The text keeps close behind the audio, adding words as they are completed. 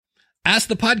Ask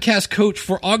the Podcast Coach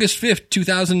for August 5th,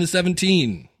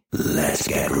 2017. Let's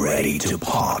get ready to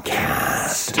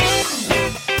podcast.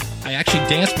 I actually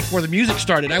danced before the music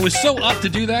started. I was so up to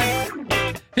do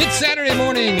that. It's Saturday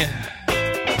morning.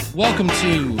 Welcome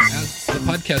to Ask the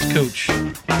Podcast Coach,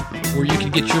 where you can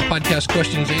get your podcast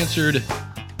questions answered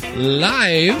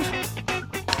live.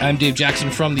 I'm Dave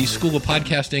Jackson from the School of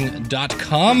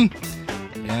Podcasting.com.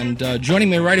 And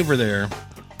joining me right over there,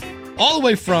 all the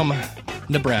way from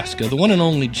Nebraska, the one and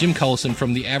only Jim Collison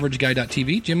from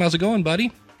theaverageguy.tv. Jim, how's it going,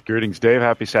 buddy? Greetings, Dave.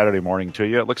 Happy Saturday morning to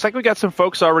you. It looks like we got some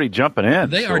folks already jumping in.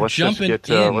 They are jumping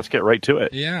in. Let's get right to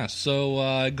it. Yeah, so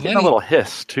Glenn... Getting a little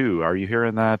hiss, too. Are you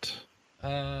hearing that?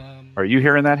 Are you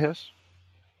hearing that hiss?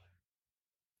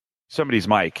 Somebody's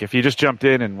mic. If you just jumped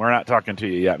in and we're not talking to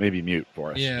you yet, maybe mute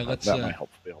for us. Yeah, let's... That might be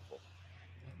helpful.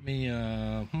 Let me,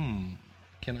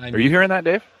 Can I... Are you hearing that,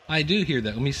 Dave? I do hear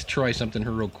that. Let me try something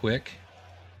here real quick.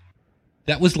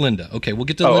 That was Linda. Okay, we'll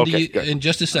get to Linda in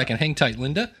just a second. Hang tight,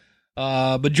 Linda.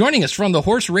 But joining us from the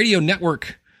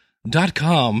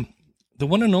HorseRadioNetwork.com, the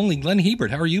one and only Glenn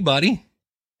Hebert. How are you, buddy?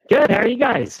 Good. How are you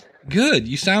guys? Good.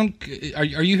 You sound... Are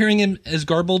you hearing him as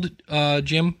garbled,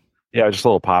 Jim? Yeah, just a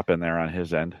little pop in there on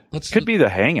his end. Could be the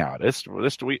hangout.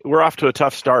 We're off to a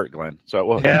tough start, Glenn.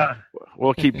 So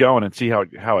we'll keep going and see how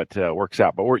it works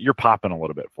out. But you're popping a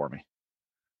little bit for me.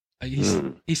 He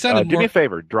sounded do me a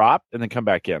favor, drop and then come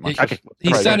back in.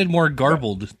 He sounded more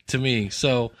garbled to me.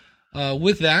 So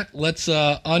with that, let's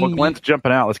unmute. Glenn's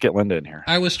jumping out. Let's get Linda in here.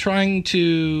 I was trying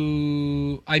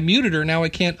to... I muted her. Now I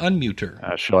can't unmute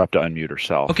her. She'll have to unmute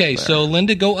herself. Okay, there. So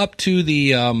Linda, go up to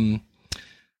the...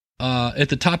 at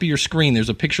the top of your screen, there's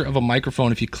a picture of a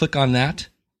microphone. If you click on that,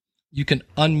 you can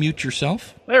unmute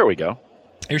yourself. There we go.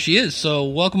 There she is. So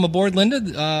welcome aboard,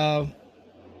 Linda.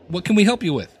 What can we help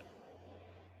you with?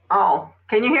 Oh,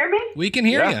 can you hear me? We can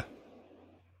hear you.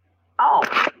 Oh,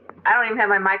 I don't even have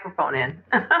my microphone in.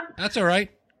 That's all right.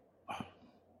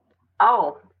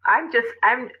 Oh, I'm just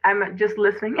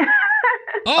listening.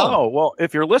 Oh, well,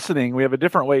 if you're listening, we have a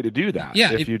different way to do that.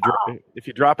 Yeah. If you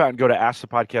drop out and go to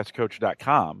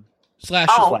askthepodcastcoach.com /live.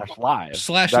 That's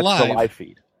the live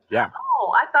feed. Yeah.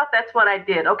 Oh, I thought that's what I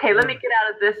did. Okay, let me get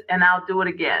out of this and I'll do it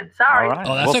again. Sorry. All right.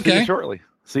 Oh, that's we'll okay. See you shortly.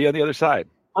 See you on the other side.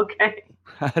 Okay.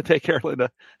 Take care, Linda.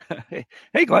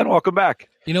 Hey, Glenn, welcome back.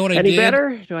 You know what I did? Any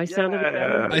better? Do I sound any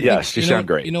better? Yes, you sound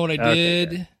great. You know what I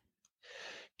did?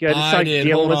 Good. I did.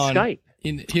 Dealing with Skype.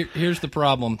 Here's the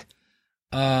problem.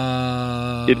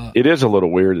 It is a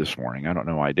little weird this morning. I don't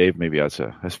know why. Dave maybe has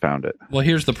found it. Well,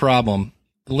 here's the problem.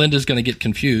 Linda's going to get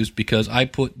confused because I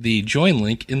put the join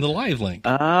link in the live link.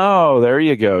 Oh, there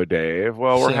you go, Dave.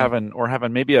 Well, we're having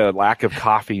maybe a lack of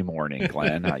coffee morning,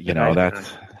 Glenn.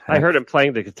 That's. I heard him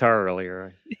playing the guitar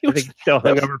earlier. I think he's still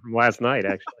hungover from last night,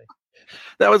 actually.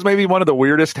 That was maybe one of the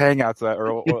weirdest hangouts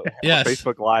or yes.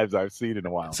 Facebook Lives I've seen in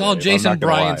a while. It's all Jason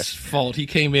Bryant's fault. He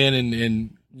came in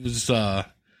and was. I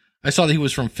saw that he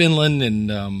was from Finland, and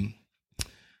I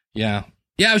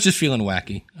was just feeling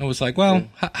wacky. I was like, well,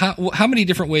 how many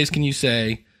different ways can you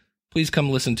say, please come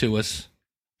listen to us?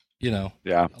 Yeah,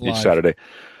 live. Each Saturday.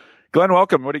 Glenn,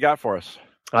 welcome. What do you got for us?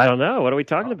 I don't know. What are we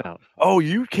talking about? Oh,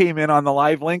 you came in on the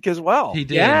live link as well. He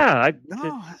did. Yeah.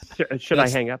 Should I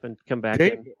hang up and come back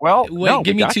in? Well, wait,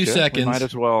 give me 2 seconds. We might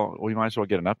as well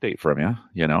get an update from you.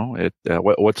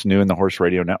 What's new in the Horse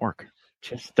Radio Network?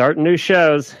 Just starting new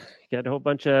shows. Got a whole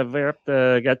bunch of.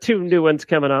 Got 2 new ones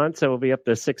coming on, so we'll be up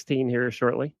to 16 here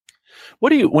shortly.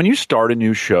 When you start a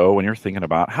new show, when you're thinking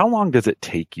about how long does it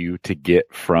take you to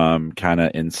get from kind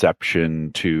of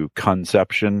inception to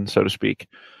conception, so to speak?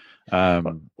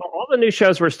 Well, all the new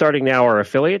shows we're starting now are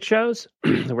affiliate shows.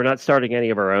 We're not starting any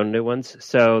of our own new ones.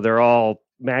 So they're all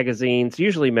magazines,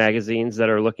 usually magazines that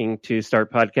are looking to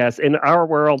start podcasts. In our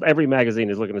world, every magazine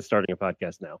is looking at starting a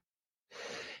podcast now.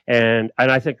 And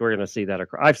I think we're going to see that.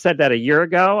 I've said that a year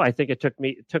ago. I think it took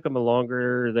them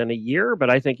longer than a year, but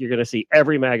I think you're going to see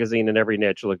every magazine in every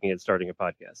niche looking at starting a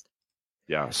podcast.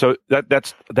 Yeah. So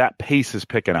that pace is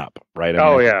picking up, right?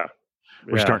 Yeah.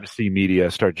 We're starting to see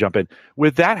media start jumping.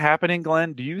 With that happening,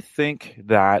 Glenn, do you think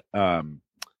that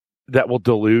that will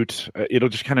dilute? It'll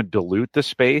just kind of dilute the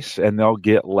space, and they'll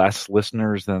get less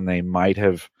listeners than they might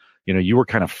have. You were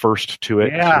kind of first to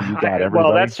it. Yeah. So you got everybody.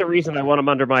 Well, that's the reason I want them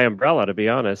under my umbrella, to be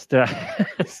honest.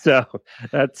 So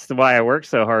that's why I worked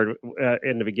so hard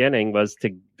in the beginning was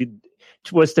to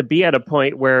be at a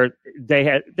point where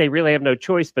they really have no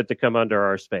choice but to come under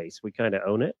our space. We kind of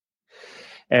own it.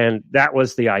 And that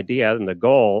was the idea and the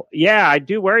goal. Yeah, I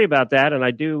do worry about that. And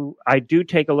I do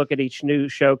take a look at each new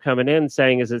show coming in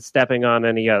saying, is it stepping on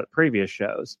any previous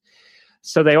shows?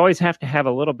 So they always have to have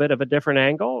a little bit of a different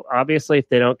angle. Obviously, if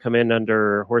they don't come in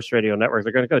under Horse Radio Network,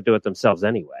 they're going to go do it themselves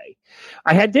anyway.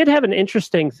 Did have an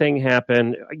interesting thing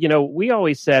happen. We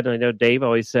always said, and I know Dave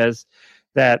always says,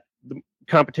 that the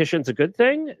competition's a good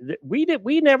thing.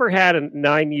 We never had in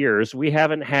 9 years. We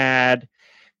haven't had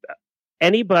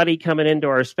anybody coming into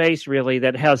our space really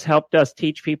that has helped us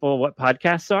teach people what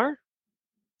podcasts are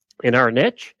in our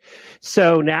niche.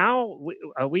 So now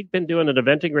we've been doing an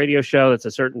eventing radio show that's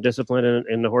a certain discipline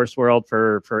in the horse world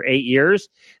for 8 years.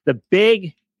 The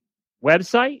big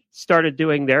website started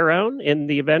doing their own in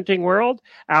the eventing world.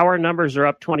 Our numbers are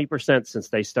up 20% since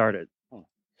they started.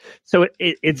 So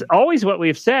it's always what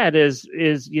we've said is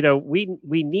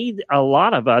we need a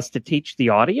lot of us to teach the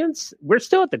audience. We're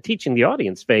still at the teaching the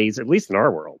audience phase, at least in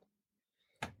our world.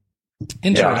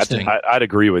 Interesting. Yeah, I'd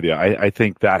agree with you. I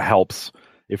think that helps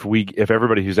if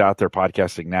everybody who's out there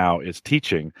podcasting now is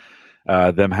teaching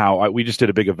them how. We just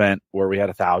did a big event where we had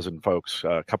 1,000 folks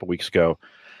a couple weeks ago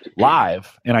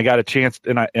live, and I got a chance,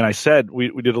 and I said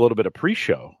we did a little bit of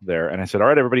pre-show there, and I said, all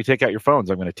right, everybody, take out your phones.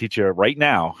 I'm going to teach you right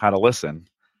now how to listen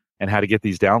and how to get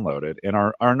these downloaded. And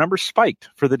our numbers spiked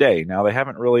for the day. Now they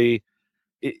haven't really,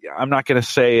 I'm not going to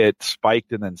say it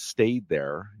spiked and then stayed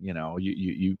there.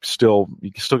 You still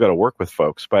got to work with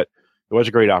folks, but it was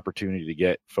a great opportunity to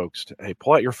get folks to, hey,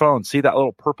 pull out your phone, see that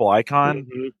little purple icon,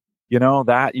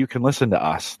 that you can listen to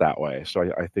us that way.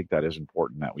 So I think that is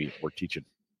important that we're teaching.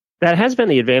 That has been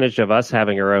the advantage of us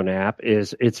having our own app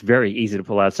is it's very easy to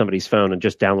pull out somebody's phone and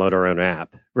just download our own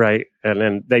app, right? And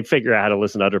then they figure out how to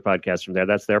listen to other podcasts from there.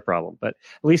 That's their problem. But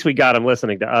at least we got them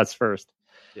listening to us first.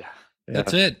 Yeah.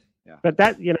 That's it. Yeah. But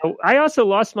I also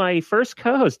lost my first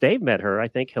co-host. Dave met her, I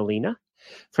think, Helena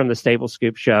from the Stable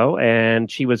Scoop show. And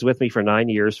she was with me for 9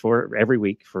 years every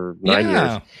week for 9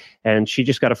 years. And she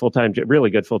just got a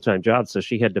really good full-time job. So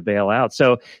she had to bail out.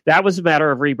 So that was a matter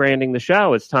of rebranding the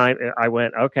show. It's time. I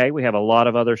went, okay, we have a lot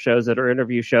of other shows that are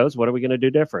interview shows. What are we going to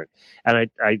do different? And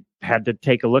I had to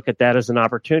take a look at that as an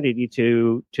opportunity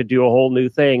to do a whole new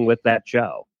thing with that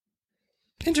show.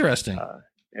 Interesting.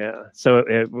 Yeah.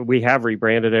 So we have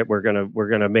rebranded it. We're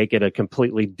gonna make it a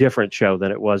completely different show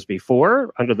than it was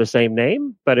before under the same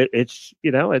name. But it's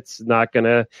not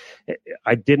gonna.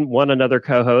 I didn't want another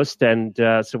co-host, and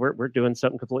so we're doing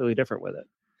something completely different with it.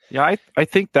 Yeah, I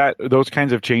think that those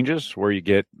kinds of changes where you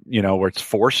get where it's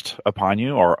forced upon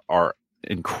you are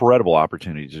incredible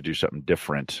opportunities to do something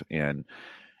different.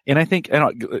 And I think,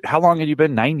 how long have you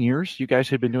been? 9 years? You guys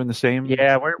have been doing the same?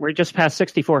 Yeah, we're just past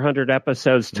 6,400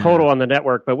 episodes total on the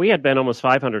network, but we had been almost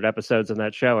 500 episodes in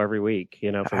that show every week,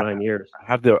 for 9 years.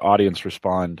 Have the audience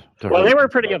respond to her? Well, they were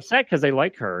pretty upset because they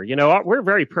like her. We're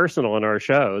very personal in our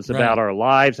shows about our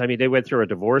lives. I mean, they went through a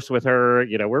divorce with her.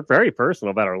 We're very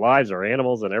personal about our lives, our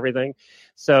animals, and everything.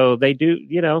 So they do,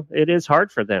 it is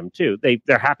hard for them too.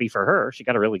 They're happy for her. She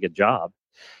got a really good job,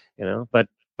 but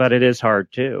it is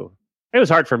hard too. It was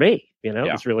hard for me, It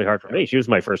was really hard for me. She was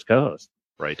my first co-host.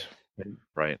 Right.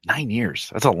 9 years.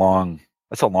 That's a long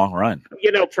run.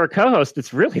 For a co-host,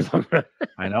 it's really long run.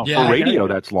 I know. For radio,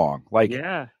 that's long.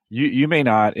 You may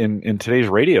not in today's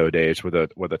radio days with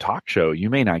a talk show, you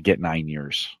may not get 9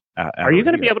 years. Are you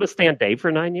going to be able to stand Dave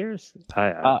for 9 years?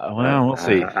 Well, we'll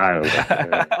see.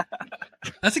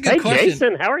 That's a good question.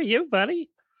 Jason, how are you, buddy?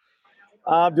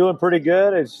 I'm doing pretty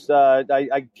good. It's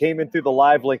I came in through the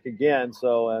live link again,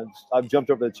 so I've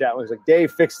jumped over the chat. I was like,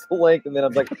 Dave, fix the link, and then I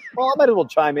was like, well, I might as well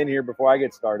chime in here before I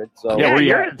get started. So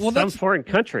you're in some foreign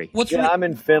country. I'm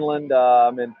in Finland.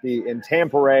 I'm in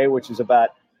Tampere, which is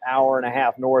about an hour and a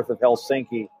half north of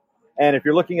Helsinki. And if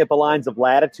you're looking at the lines of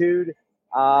latitude,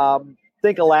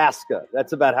 think Alaska.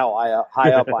 That's about how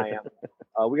high up I am.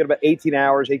 We got about 18 and a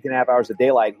half hours of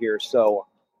daylight here, so.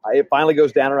 It finally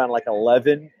goes down around like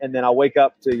 11, and then I'll wake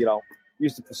up to,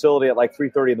 use the facility at like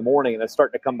 3:30 in the morning, and it's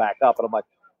starting to come back up. And I'm like,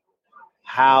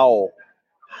 how?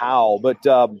 But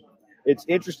it's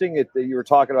interesting that you were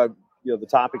talking about, the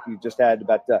topic you just had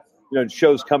about,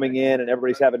 shows coming in and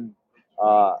everybody's having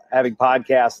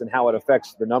podcasts and how it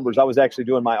affects the numbers. I was actually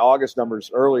doing my August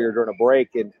numbers earlier during a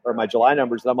break or my July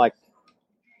numbers. And I'm like,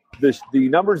 the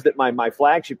numbers that my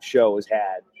flagship show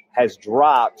has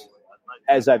dropped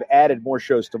as I've added more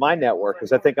shows to my network,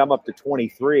 because I think I'm up to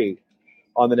 23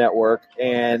 on the network,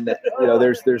 and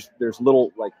there's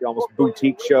little like almost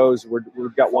boutique shows.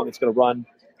 We've got one that's going to run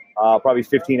probably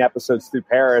 15 episodes through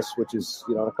Paris, which is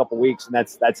in a couple weeks, and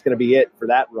that's going to be it for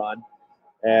that run.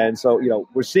 And so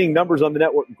we're seeing numbers on the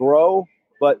network grow,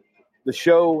 but the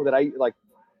show that I like,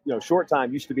 Short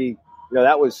Time used to be,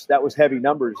 that was heavy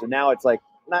numbers, and now it's like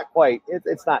not quite.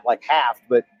 It's not like half,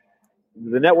 but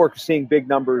the network is seeing big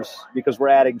numbers because we're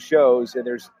adding shows, and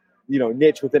there's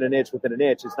niche within a niche within a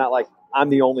niche. It's not like I'm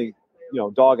the only,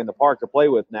 dog in the park to play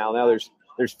with now. Now there's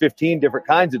 15 different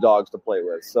kinds of dogs to play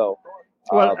with. So,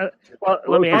 well,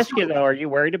 let me ask you though: are you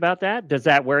worried about that? Does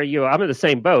that worry you? I'm in the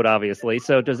same boat, obviously.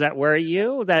 So, does that worry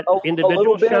you that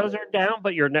individual shows are down,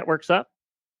 but your network's up?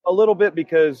 A little bit,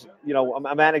 because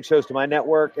I'm adding shows to my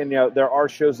network, and there are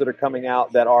shows that are coming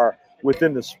out that are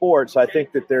within the sport. So I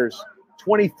think that there's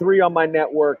 23 on my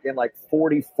network and like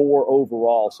 44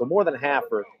 overall. So more than half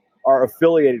are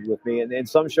affiliated with me, and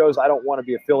some shows I don't want to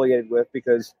be affiliated with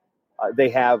because they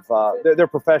have they're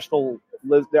professional.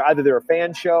 They're a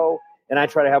fan show, and I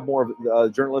try to have more of a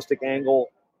journalistic angle,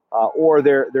 or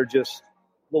they're just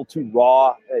a little too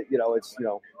raw. It's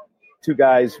two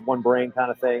guys, one brain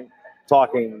kind of thing,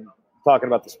 talking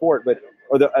about the sport, but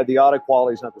the audio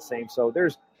quality is not the same. So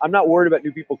I'm not worried about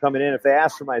new people coming in. If they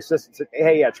ask for my assistant, say,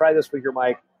 hey, yeah, try this with your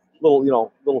mic.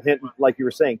 Little hint, like you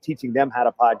were saying, teaching them how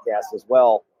to podcast as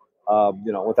well.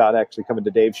 Without actually coming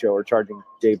to Dave's show or charging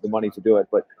Dave the money to do it.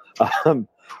 But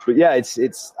yeah,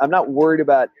 it's I'm not worried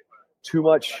about too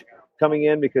much coming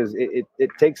in because it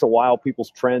takes a while.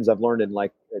 People's trends, I've learned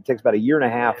it takes about a year and a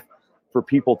half for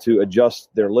people to adjust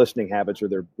their listening habits or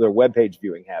their webpage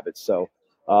viewing habits. So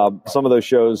some of those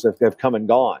shows have come and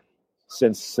gone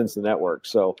since the network.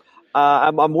 So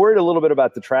I'm worried a little bit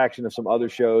about the traction of some other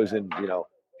shows and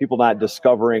people not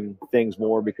discovering things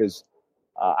more because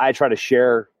I try to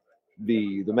share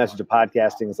the message of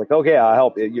podcasting. It's like, okay, I'll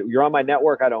help. You're on my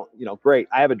network. I don't, great.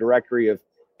 I have a directory of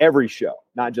every show,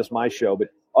 not just my show, but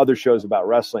other shows about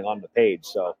wrestling on the page.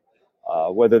 So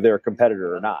whether they're a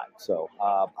competitor or not. So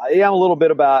I am a little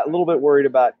bit worried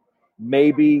about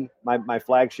maybe my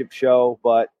flagship show,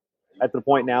 but at the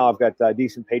point now I've got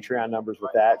decent Patreon numbers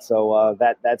with that. So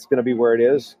that's going to be where it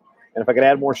is. And if I could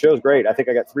add more shows, great. I think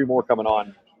I got 3 more coming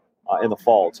on in the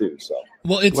fall too. So,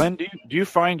 well, Glenn, do you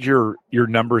find your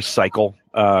numbers cycle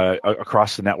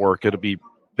across the network?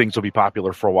 Things will be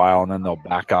popular for a while and then they'll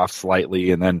back off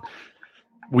slightly, and then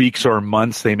weeks or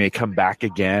months they may come back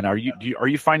again. Are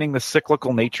you finding the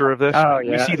cyclical nature of this? Oh,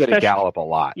 yeah. We see that at Gallup a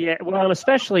lot. Yeah, well, and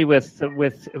especially with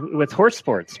horse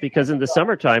sports, because in the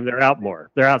summertime they're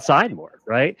outside more,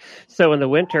 right? So in the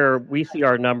winter we see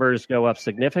our numbers go up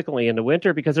significantly in the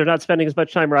winter because they're not spending as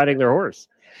much time riding their horse.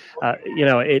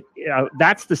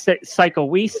 That's the cycle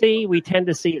we see. We tend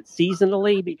to see it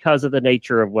seasonally because of the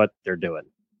nature of what they're doing.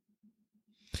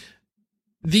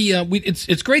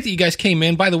 It's great that you guys came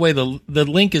in. By the way, the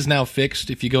link is now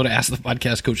fixed. If you go to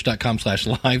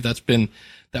askthepodcastcoach.com/live,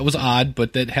 that was odd,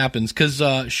 but that happens because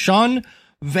Sean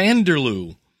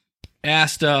Vanderloo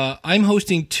asked, I'm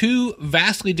hosting 2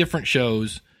 vastly different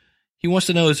shows. He wants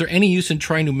to know, is there any use in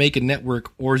trying to make a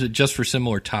network, or is it just for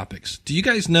similar topics? Do you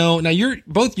guys know? Now,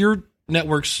 both your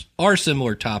networks are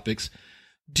similar topics.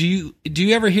 Do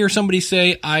you ever hear somebody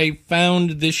say, I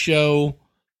found this show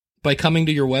by coming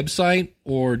to your website,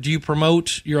 or do you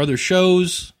promote your other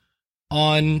shows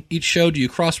on each show? Do you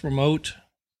cross promote?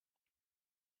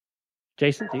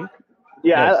 Jason, do you?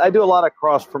 Yeah, Yes. I do a lot of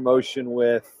cross promotion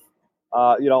with,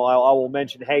 I will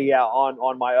mention, hey, yeah,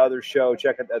 on my other show,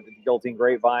 check out the Guillotine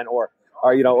Grapevine, or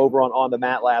over on the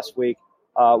mat last week.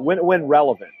 When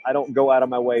relevant, I don't go out of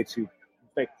my way to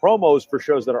make promos for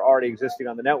shows that are already existing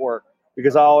on the network,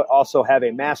 because I'll also have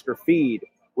a master feed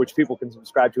which people can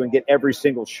subscribe to and get every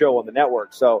single show on the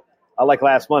network. So like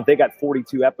last month, they got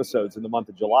 42 episodes in the month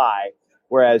of July,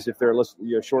 whereas if they're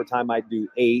listening, short time might do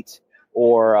 8,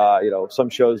 or some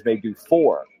shows may do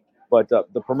 4. But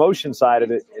the promotion side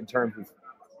of it, in terms of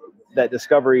that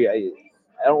discovery, I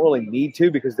don't really need to,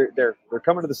 because they're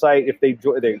coming to the site. If they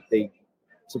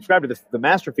subscribe to the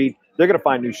master feed, they're going to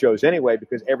find new shows anyway,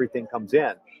 because everything comes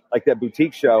in. Like that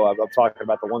boutique show I'm talking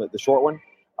about, the short one,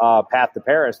 Path to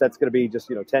Paris, that's going to be just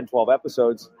 10, 12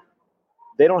 episodes.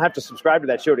 They don't have to subscribe to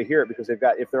that show to hear it, because if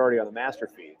they're already on the master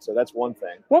feed. So that's one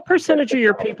thing. What percentage of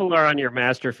your people are on your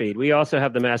master feed? We also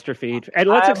have the master feed. And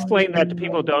let's explain that to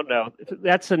people who don't know.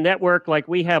 That's a network, like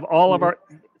we have all of our...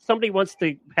 Somebody wants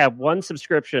to have one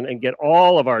subscription and get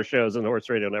all of our shows on the Horse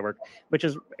Radio Network, which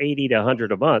is 80 to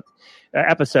 100 a month,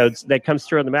 episodes that comes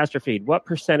through on the master feed. What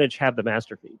percentage have the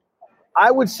master feed?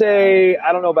 I would say,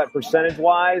 I don't know about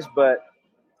percentage-wise, but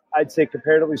I'd say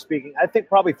comparatively speaking, I think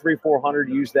probably 300-400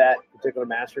 use that particular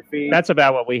master feed. That's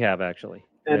about what we have, actually.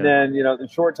 And then, in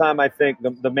short time, I think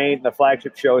the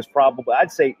flagship show is probably,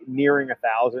 I'd say, nearing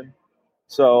 1,000.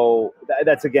 So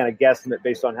that's, again, a guesstimate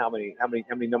based on how many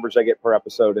numbers I get per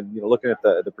episode, and looking at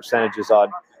the percentages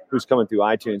on who's coming through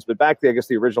iTunes. But back to, I guess,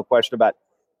 the original question about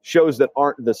shows that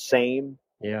aren't the same.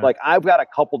 Yeah. Like, I've got a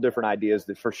couple different ideas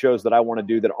for shows that I want to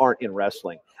do that aren't in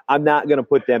wrestling. I'm not going to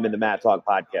put them in the Matt Talk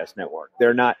Podcast Network.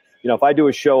 They're not if I do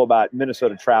a show about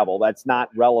Minnesota travel, that's not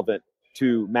relevant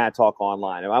to Mad Talk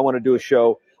Online. If I want to do a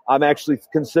show, I'm actually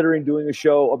considering doing a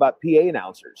show about PA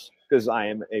announcers because I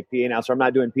am a PA announcer. I'm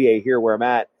not doing PA here where I'm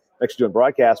at. I'm actually doing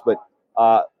broadcast, but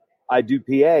I do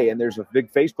PA, and there's a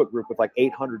big Facebook group with like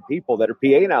 800 people that are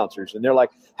PA announcers. And they're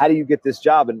like, how do you get this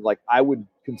job? And like, I would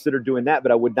consider doing that,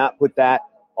 but I would not put that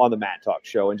on the Matt Talk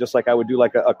show. And just like I would do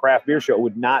like a craft beer show, I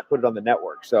would not put it on the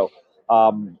network. So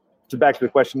back to the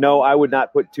question, no, I would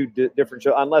not put two different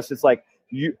shows unless it's like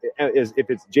if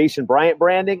it's Jason Bryant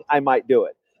branding, I might do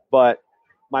it. But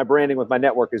my branding with my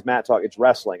network is Matt Talk. It's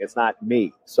wrestling. It's not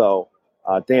me. So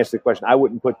to answer the question, I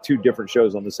wouldn't put two different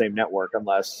shows on the same network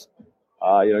unless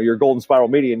you're Golden Spiral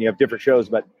Media and you have different shows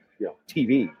about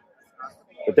TV,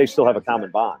 but they still have a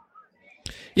common bond.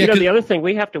 Yeah, the other thing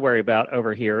we have to worry about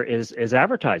over here is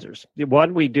advertisers.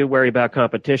 One, we do worry about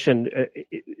competition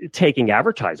taking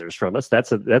advertisers from us.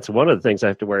 That's one of the things I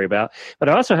have to worry about. But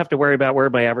I also have to worry about where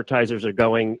my advertisers are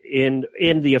going in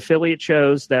the affiliate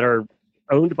shows that are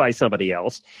owned by somebody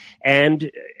else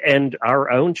and our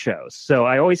own shows. So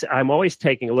I'm always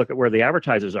taking a look at where the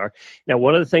advertisers are. Now,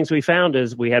 one of the things we found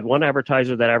is we had one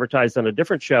advertiser that advertised on a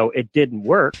different show. It didn't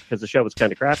work because the show was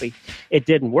kind of crappy. It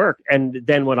didn't work. And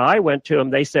then when I went to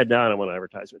them, they said, no, I don't want to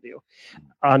advertise with you.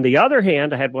 On the other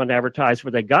hand, I had one advertise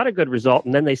where they got a good result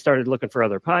and then they started looking for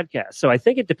other podcasts. So I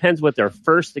think it depends what their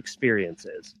first experience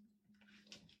is.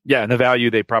 Yeah, and the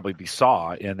value they probably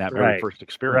saw in that very first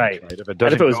experience. Right.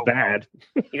 If it was bad,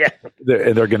 yeah,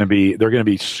 they're going to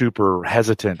be super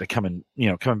hesitant to coming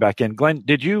back in. Glenn,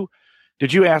 did you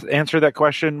answer that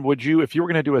question? Would you, if you were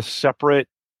going to do a separate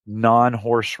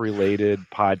non-horse related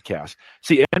podcast?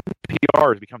 See,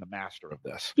 NPR has become the master of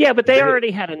this. Yeah, but they already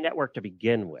had a network to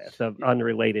begin with of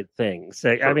unrelated things.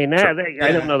 So, I mean, I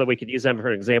don't know that we could use them for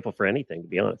an example for anything, to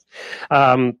be honest,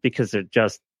 because they're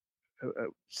just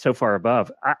so far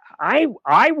above.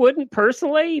 I wouldn't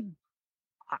personally.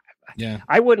 Yeah,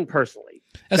 I wouldn't personally.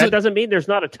 That doesn't mean there's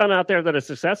not a ton out there that are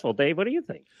successful. Dave, what do you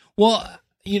think? Well,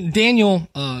 Daniel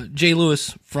J.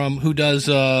 Lewis who does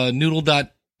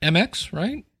Noodle.mx,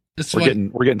 right?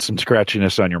 We're getting some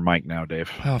scratchiness on your mic now,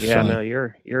 Dave. Oh, yeah, fun. no,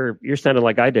 you're sounding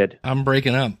like I did. I'm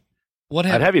breaking up. What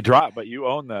happened? I'd have you drop, but you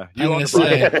own the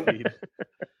broadcast feed.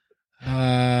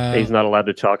 He's not allowed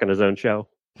to talk on his own show.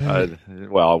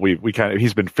 Well,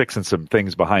 he's been fixing some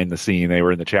things behind the scene. They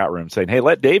were in the chat room saying, "Hey,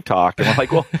 let Dave talk," and I'm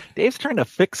like, "Well, Dave's trying to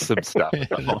fix some stuff."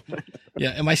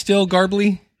 Yeah, am I still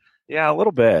garbly? Yeah, a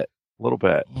little bit. All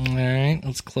right,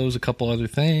 let's close a couple other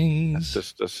things.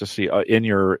 Just to see in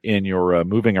your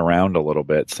moving around a little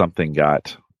bit, something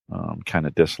got kind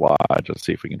of dislodged. Let's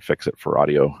see if we can fix it for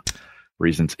audio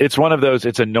reasons. It's one of those.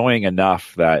 It's annoying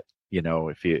enough that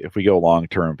if we go long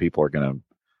term, people are going to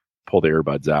pull the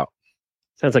earbuds out.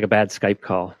 Sounds like a bad Skype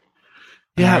call.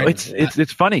 Yeah, right.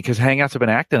 It's funny because Hangouts have been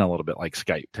acting a little bit like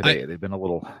Skype today. They've been a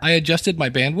little. I adjusted my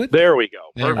bandwidth. There we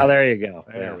go. There you go.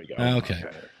 There we go. Okay.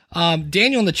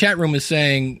 Daniel in the chat room is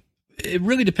saying it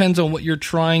really depends on what you're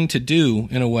trying to do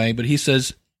in a way, but he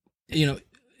says,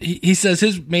 he says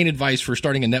his main advice for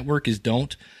starting a network is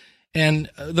don't. And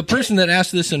the person that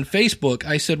asked this in Facebook,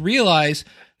 I said, realize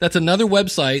that's another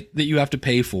website that you have to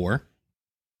pay for.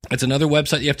 It's another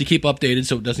website you have to keep updated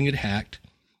so it doesn't get hacked.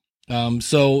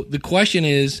 So the question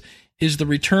is the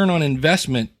return on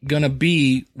investment going to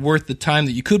be worth the time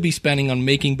that you could be spending on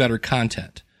making better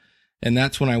content? And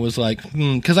that's when I was like,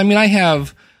 because I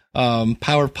have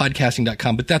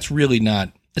powerofpodcasting.com, but that's really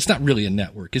it's not really a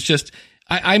network. It's just,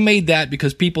 I made that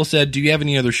because people said, do you have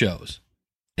any other shows?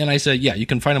 And I said, yeah, you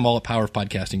can find them all at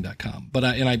powerofpodcasting.com. But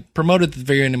I promoted at the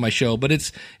very end of my show, but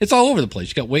it's all over the place.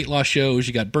 You got weight loss shows,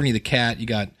 you got Bernie the Cat, you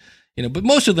got, but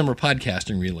most of them are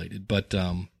podcasting related. But,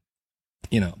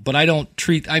 but I don't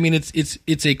treat,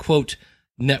 it's a quote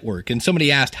network. And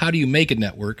somebody asked, how do you make a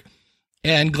network?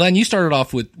 And Glenn, you started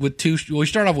off with two. Well, we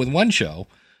started off with one show,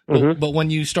 but when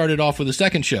you started off with a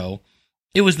second show,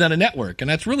 it was then a network, and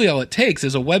that's really all it takes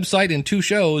is a website and two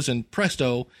shows, and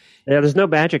presto. Yeah, there's no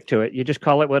magic to it. You just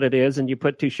call it what it is, and you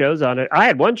put two shows on it. I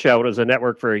had one show; it was a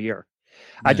network for a year.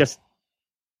 Yeah.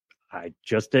 I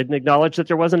just didn't acknowledge that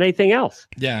there wasn't anything else.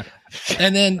 Yeah,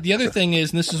 and then the other thing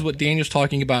is, and this is what Daniel's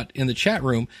talking about in the chat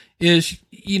room, is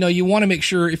you want to make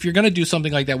sure if you're going to do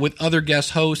something like that with other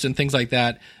guest hosts and things like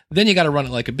that, then you got to run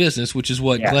it like a business, which is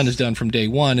what Glenn has done from day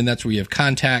one, and that's where you have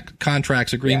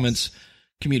contracts, agreements,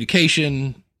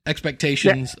 communication,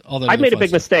 expectations, all that. I other made a fun big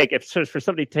stuff. mistake if for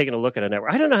somebody taking a look at a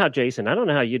network. I don't know how, Jason, I don't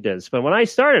know how you did this, but when I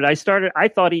started, I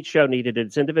thought each show needed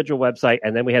its individual website,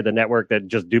 and then we had the network that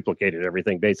just duplicated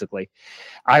everything, basically.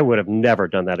 I would have never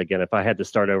done that again if I had to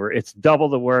start over. It's double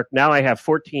the work. Now I have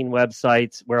 14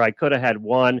 websites where I could have had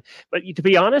one. But to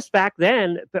be honest, back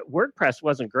then, but WordPress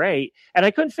wasn't great, and I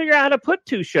couldn't figure out how to put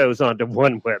 2 shows onto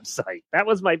one website. That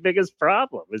was my biggest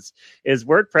problem, is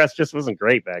WordPress just wasn't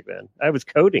great back then. I was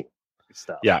coding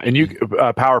stuff. Yeah, and you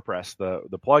PowerPress,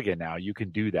 the plugin now, you can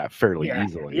do that fairly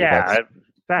easily. Yeah,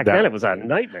 back then it was a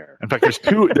nightmare. In fact,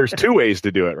 there's two ways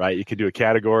to do it, right? You can do a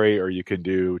category or you can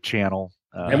do channel.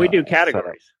 And we do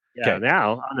categories.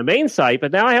 Now on the main site,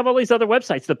 but now I have all these other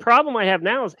websites. The problem I have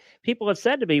now is people have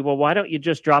said to me, well, why don't you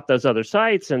just drop those other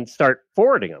sites and start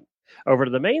forwarding them over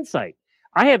to the main site?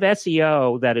 I have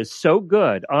SEO that is so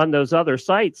good on those other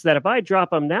sites that if I drop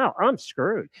them now, I'm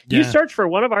screwed. Yeah. You search for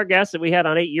one of our guests that we had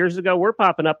on 8 years ago, we're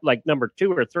popping up like number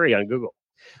 2 or 3 on Google.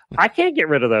 I can't get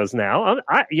rid of those now.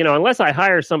 Unless I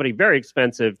hire somebody very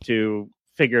expensive to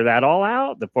figure that all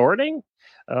out, the forwarding.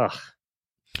 Ugh.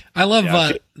 I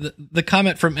love the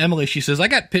comment from Emily. She says, I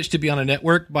got pitched to be on a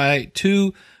network by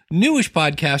 2 newish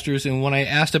podcasters. And when I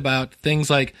asked about things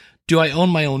like, do I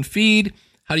own my own feed?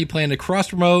 How do you plan to cross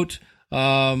promote?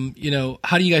 How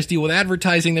do you guys deal with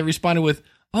advertising? They responded with,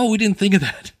 oh, we didn't think of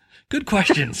that. Good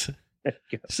questions.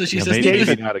 So she says,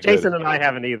 Jason and I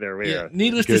haven't either.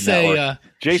 Needless to say,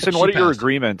 Jason, what are your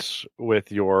agreements with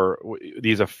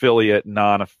these affiliate,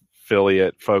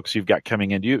 non-affiliate folks you've got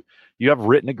coming in? Do you have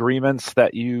written agreements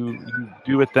that you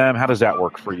do with them? How does that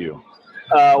work for you?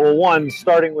 Well, one,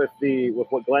 starting with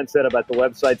what Glenn said about the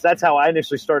websites, that's how I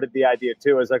initially started the idea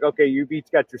too. I was like, okay, you've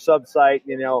each got your sub-site,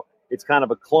 it's kind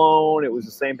of a clone. It was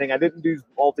the same thing. I didn't do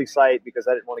multi-site because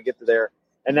I didn't want to get to there.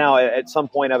 And now at some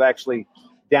point I've actually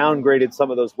downgraded some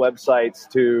of those websites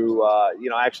to,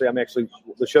 I'm actually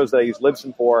the shows that I use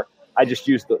Libsyn for, I just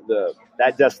use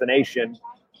that destination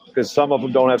because some of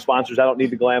them don't have sponsors. I don't need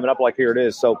to glam it up like here it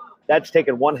is. So that's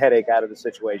taken one headache out of the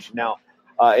situation. Now,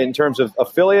 in terms of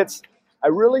affiliates, I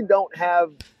really don't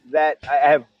have that. I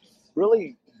have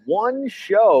really one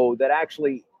show that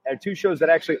actually, and 2 shows that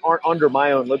actually aren't under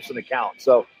my own Libsyn account.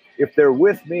 So if they're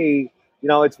with me,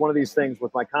 it's one of these things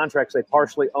with my contracts. They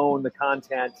partially own the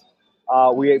content.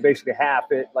 We basically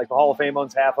half it. Like the Hall of Fame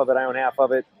owns half of it. I own half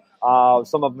of it.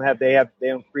 Some of them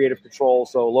they own creative control,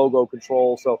 so logo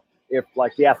control. So if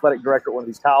like the athletic director at one of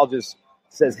these colleges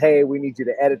says, hey, we need you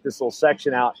to edit this little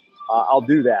section out, I'll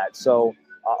do that. So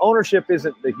ownership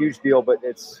isn't the huge deal, but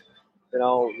it's,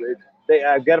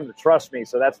 I've got them to trust me.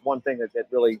 So that's one thing that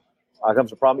really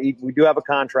comes a problem. We do have a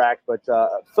contract, but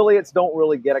affiliates don't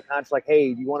really get a contract like,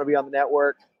 hey, do you want to be on the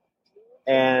network?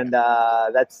 And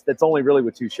that's only really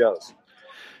with 2 shows.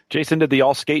 Jason, did the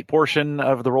all skate portion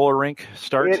of the roller rink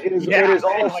start? It is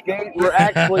all skate. We're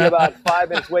actually about 5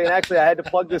 minutes away. And actually, I had to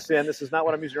plug this in. This is not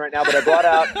what I'm using right now, but I brought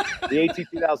out the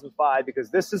AT2005 because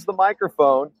this is the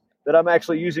microphone that I'm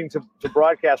actually using to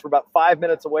broadcast. We're about 5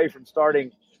 minutes away from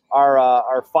starting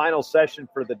our final session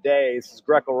for the day. This is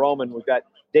Greco-Roman. We've got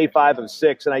day 5 of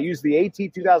 6, and I use the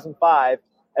AT2005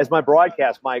 as my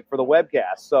broadcast mic for the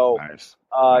webcast. So, nice.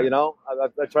 I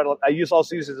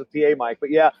also use it as a PA mic. But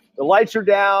yeah, the lights are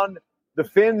down, the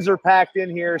fins are packed in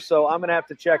here, so I'm gonna have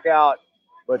to check out.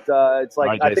 But it's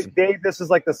like, right, I think, Dave, this is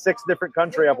like the 6th different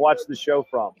country I've watched the show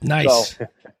from. Nice. So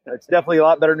it's definitely a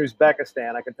lot better than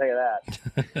Uzbekistan, I can tell you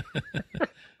that.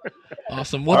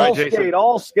 Awesome. Well,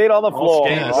 all skate on the floor.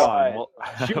 All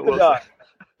right. Shoot the duck.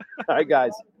 All right,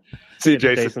 guys. See you,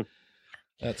 Jason.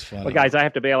 That's funny. Well, guys, I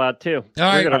have to bail out too. All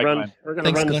right. We're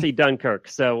gonna run to see Dunkirk.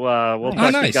 So we'll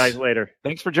talk to you guys later.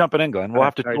 Thanks for jumping in, Glenn. We'll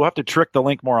have to trick the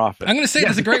link more often. I'm going to say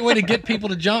it's a great way to get people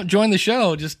to join the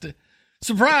show. Just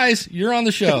surprise, you're on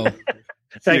the show.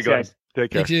 Thanks, guys. Take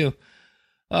care. Thank you.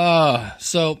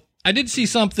 So I did see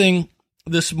something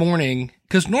this morning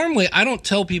because normally I don't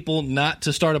tell people not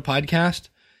to start a podcast,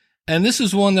 and this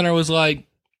is one that I was like,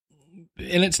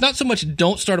 and it's not so much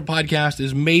don't start a podcast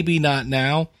as maybe not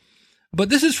now. But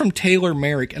this is from Taylor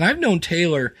Merrick, and I've known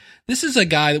Taylor. This is a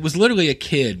guy that was literally a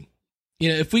kid.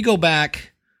 If we go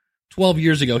back 12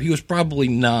 years ago, he was probably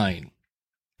 9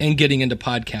 and getting into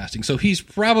podcasting. So he's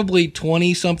probably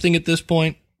 20-something at this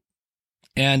point.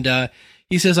 And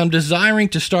he says, I'm desiring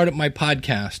to start up my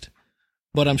podcast,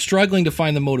 but I'm struggling to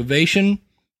find the motivation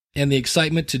and the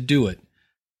excitement to do it.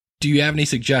 Do you have any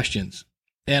suggestions?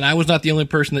 And I was not the only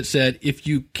person that said, if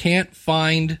you can't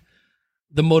find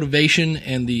the motivation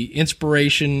and the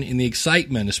inspiration and the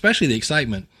excitement, especially the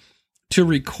excitement, to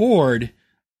record,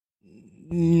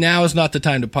 now is not the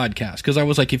time to podcast. Because I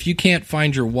was like, if you can't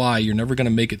find your why, you're never going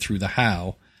to make it through the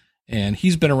how. And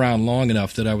he's been around long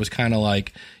enough that I was kind of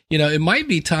like, it might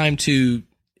be time to,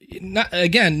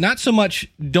 not so much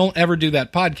don't ever do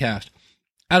that podcast.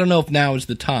 I don't know if now is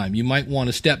the time. You might want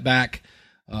to step back,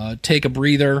 take a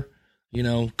breather,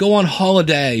 go on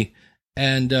holiday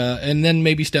and then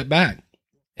maybe step back.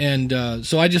 And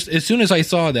so I just, as soon as I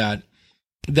saw that,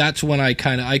 that's when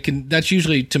that's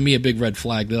usually to me a big red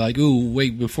flag. They're like, ooh,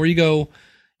 wait, before you go,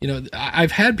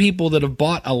 I've had people that have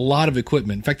bought a lot of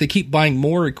equipment. In fact, they keep buying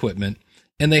more equipment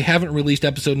and they haven't released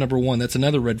episode number 1. That's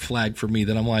another red flag for me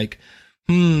that I'm like,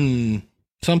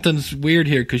 something's weird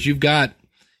here. Cause you've got,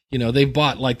 they've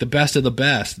bought like the best of the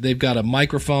best. They've got a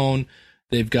microphone,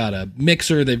 they've got a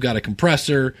mixer, they've got a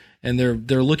compressor, and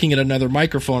they're looking at another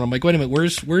microphone. I'm like, wait a minute,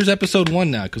 where's episode 1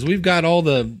 now? Cause we've got all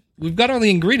the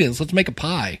ingredients. Let's make a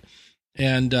pie.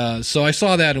 And, so I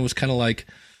saw that and was kind of like,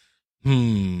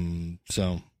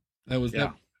 so that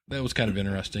was kind of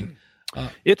interesting.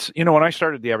 It's, when I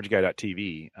started the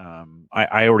averageguy.tv,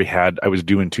 I was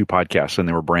doing 2 podcasts and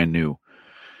they were brand new.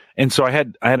 And so I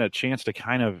had a chance to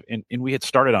kind of, and we had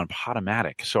started on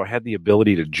Podomatic. So I had the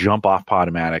ability to jump off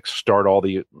Podomatic, start all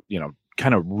the,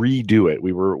 kind of redo it.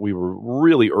 We were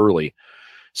really early.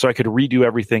 So I could redo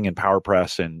everything in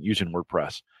PowerPress and using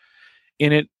WordPress.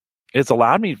 And it's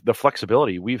allowed me the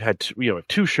flexibility. We have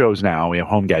 2 shows now. We have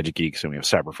Home Gadget Geeks and we have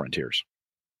Cyber Frontiers.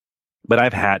 But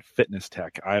I've had fitness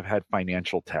tech. I've had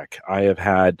financial tech. I have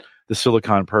had the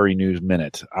Silicon Prairie News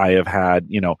Minute. I have had,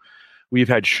 we've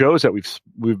had shows that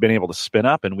we've been able to spin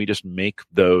up, and we just make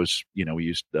those. We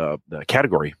use the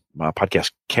category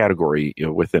podcast category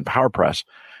within PowerPress.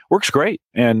 Works great.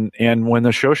 And when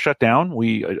the show shut down,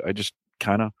 I just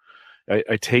kind of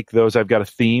I take those. I've got a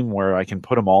theme where I can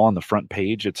put them all on the front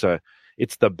page. It's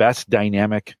the best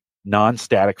dynamic,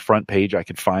 non-static front page I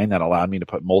could find that allowed me to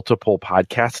put multiple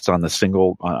podcasts on a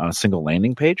single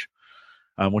landing page,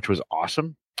 which was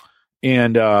awesome.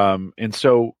 And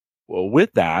so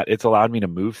with that, it's allowed me to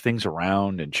move things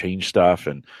around and change stuff.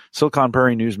 And Silicon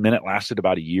Prairie News Minute lasted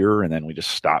about a year, and then we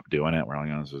just stopped doing it. We're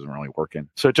like, this isn't really working.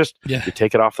 So you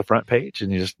take it off the front page,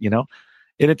 and you just, and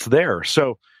it's there.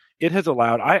 So it has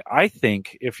allowed, I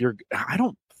think I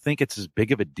don't think it's as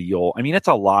big of a deal. I mean, it's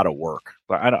a lot of work.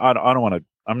 I don't want to,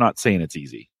 I'm not saying it's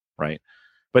easy, right?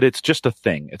 But it's just a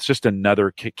thing. It's just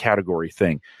another category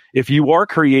thing. If you are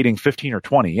creating 15 or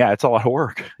 20, it's a lot of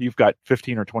work. You've got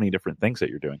 15 or 20 different things that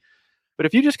you're doing. But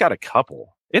if you just got a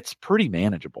couple, it's pretty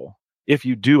manageable if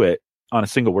you do it on a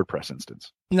single WordPress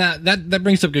instance. Now, that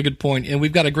brings up a good point. And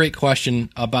we've got a great question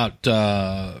about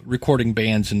recording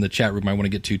bands in the chat room I want to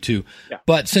get to too. Yeah.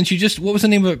 But since what was the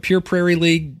name of it? Pure Prairie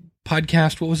League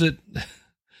podcast? What was it?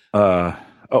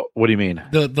 What do you mean?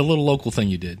 The little local thing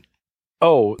you did.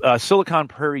 Silicon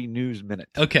Prairie News Minute.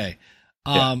 Okay.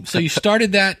 So you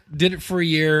started that, did it for a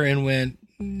year, and went,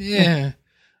 yeah.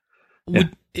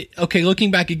 Okay,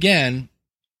 looking back again,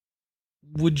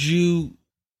 would you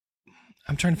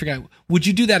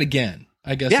do that again?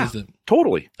 I guess. Yeah,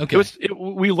 totally. Okay.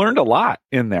 We learned a lot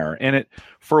in there, and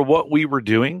for what we were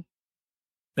doing,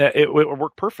 it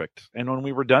worked perfect. And when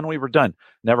we were done, we were done.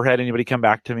 Never had anybody come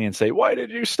back to me and say, why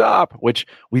did you stop? Which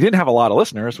we didn't have a lot of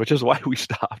listeners, which is why we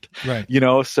stopped. Right.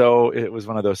 So it was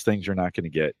one of those things you're not going to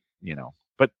get,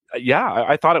 But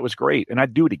I thought it was great, and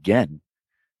I'd do it again.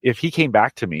 If he came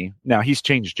back to me, now he's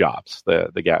changed jobs,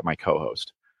 the guy, my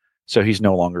co-host. So he's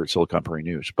no longer at Silicon Prairie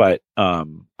News. But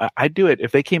I'd do it.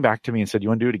 If they came back to me and said, you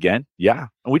want to do it again? Yeah.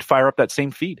 And we'd fire up that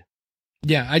same feed.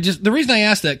 Yeah. The reason I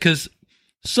asked that, because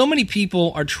so many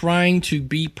people are trying to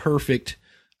be perfect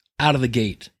out of the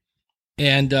gate.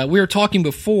 And we were talking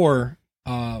before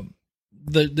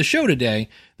the show today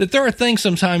that there are things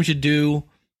sometimes you do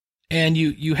and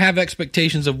you have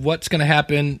expectations of what's going to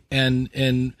happen.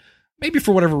 And maybe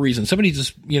for whatever reason, somebody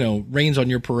just, rains on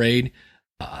your parade.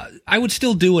 I would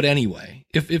still do it anyway.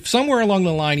 If somewhere along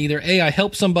the line, either I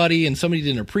helped somebody and somebody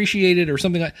didn't appreciate it or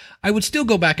something, I would still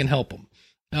go back and help them.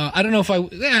 I don't know if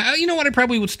I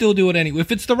probably would still do it anyway.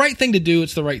 If it's the right thing to do,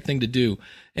 it's the right thing to do.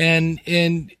 And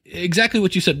exactly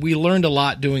what you said, we learned a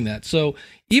lot doing that. So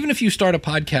even if you start a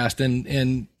podcast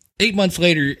and 8 months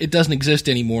later, it doesn't exist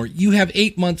anymore, you have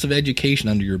 8 months of education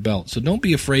under your belt. So don't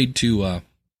be afraid to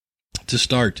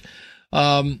start.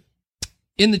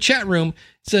 In the chat room,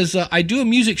 it says, I do a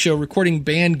music show recording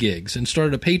band gigs and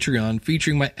started a Patreon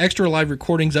featuring my extra live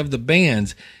recordings of the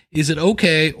bands. Is it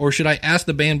okay, or should I ask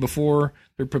the band before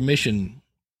their permission?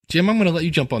 Jim, I'm going to let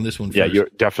you jump on this one first. Yeah, you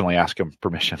definitely ask them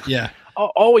permission. Yeah.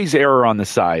 Always err on the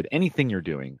side. Anything you're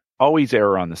doing, always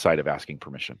err on the side of asking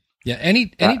permission. Yeah.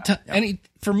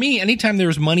 For me, anytime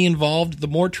there's money involved, the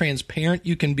more transparent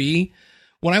you can be.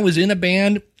 When I was in a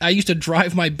band, I used to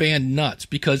drive my band nuts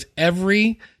because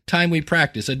every time we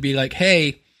practice, I'd be like,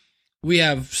 hey, we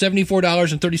have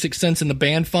 $74.36 in the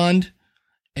band fund,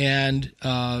 and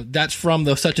that's from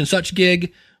the such and such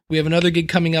gig. We have another gig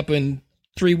coming up in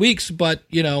 3 weeks, but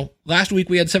last week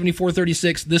we had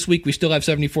 74.36. This week we still have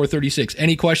 74.36.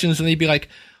 Any questions? And they'd be like,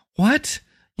 what?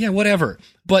 Yeah, whatever.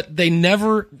 But they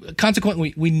never,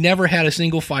 consequently, we never had a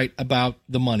single fight about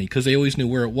the money because they always knew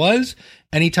where it was.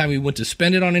 Anytime we went to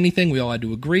spend it on anything, we all had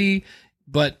to agree.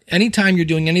 But anytime you're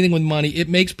doing anything with money, it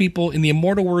makes people, in the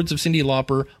immortal words of Cyndi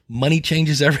Lauper, money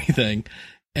changes everything.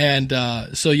 And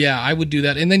so, yeah, I would do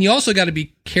that. And then you also got to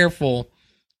be careful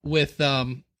with,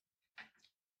 you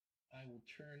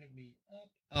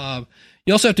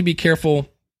also have to be careful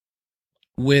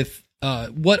with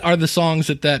what are the songs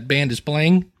that band is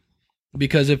playing,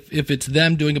 because if it's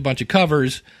them doing a bunch of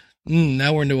covers,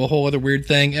 now we're into a whole other weird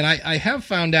thing. And I have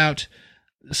found out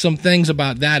some things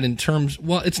about that in terms,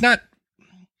 well, it's not,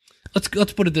 let's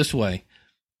put it this way.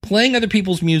 Playing other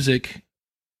people's music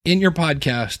in your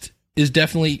podcast is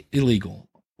definitely illegal.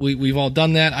 We've all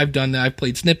done that. I've done that. I've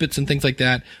played snippets and things like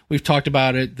that. We've talked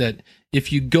about it, that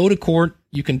if you go to court,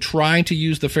 you can try to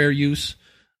use the fair use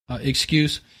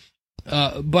excuse.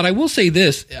 But I will say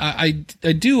this. I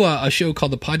do a show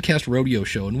called the Podcast Rodeo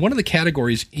Show, and one of the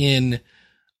categories in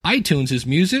iTunes is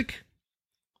music.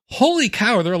 Holy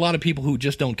cow, there are a lot of people who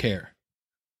just don't care.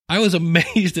 I was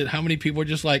amazed at how many people are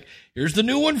just like, here's the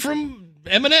new one from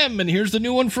Eminem, and here's the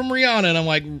new one from Rihanna. And I'm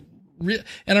like,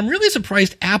 and I'm really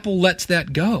surprised Apple lets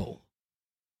that go.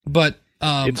 But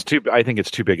I think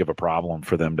it's too big of a problem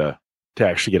for them to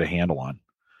actually get a handle on,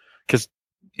 because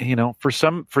for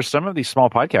some of these small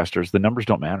podcasters, the numbers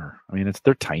don't matter. I mean,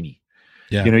 they're tiny.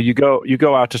 Yeah. You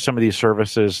go out to some of these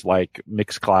services like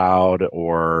Mixcloud,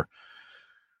 or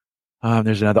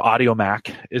there's another, Audio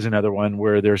Mac is another one,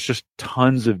 where there's just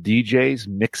tons of DJs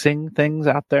mixing things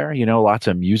out there. Lots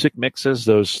of music mixes.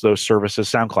 Those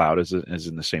services, SoundCloud is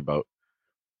in the same boat.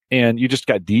 And you just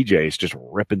got DJs just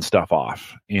ripping stuff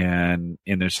off, and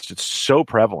it's so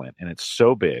prevalent and it's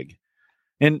so big.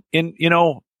 And I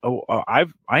know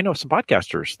some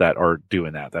podcasters that are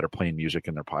doing that are playing music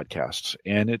in their podcasts,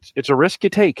 and it's a risk you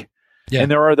take. Yeah. And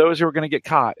there are those who are going to get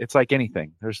caught. It's like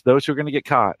anything. There's those who are going to get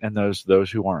caught, and those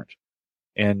who aren't.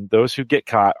 And those who get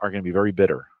caught are going to be very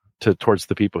bitter towards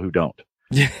the people who don't.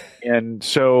 Yeah. And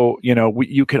so,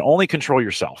 you can only control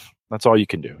yourself. That's all you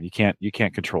can do. You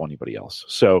can't control anybody else.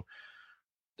 So,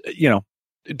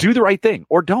 do the right thing,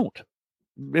 or don't,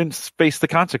 and face the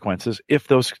consequences if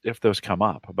those come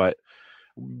up. But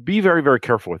be very, very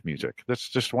careful with music. That's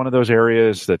just one of those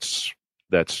areas that's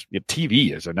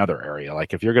TV is another area.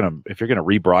 Like if you're gonna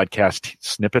rebroadcast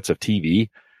snippets of TV,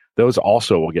 those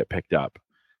also will get picked up.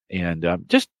 And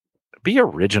just be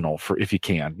original if you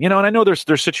can. And I know there's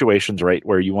situations, right,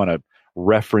 where you want to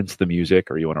reference the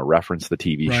music or you want to reference the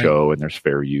TV show, and there's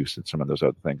fair use and some of those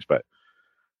other things.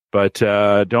 But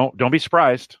don't be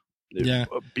surprised. Yeah.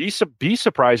 Be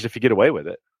surprised if you get away with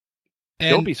it. And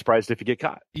don't be surprised if you get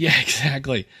caught. Yeah,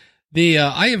 exactly.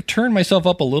 I have turned myself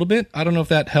up a little bit. I don't know if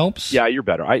that helps. Yeah, you're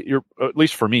better. You're at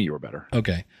least for me, you were better.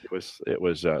 Okay. It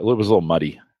was a little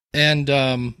muddy. And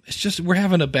it's just, we're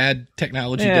having a bad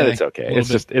technology day. It's okay.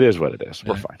 It is what it is.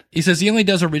 We're fine. He says he only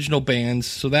does original bands,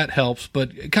 so that helps.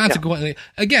 But consequently,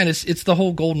 again, it's the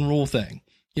whole golden rule thing.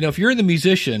 If you're the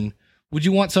musician, would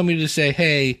you want somebody to say,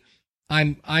 hey,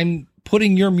 I'm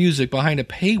putting your music behind a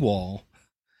paywall,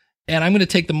 and I'm going to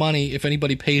take the money if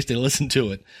anybody pays to listen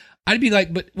to it? I'd be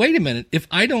like, but wait a minute. If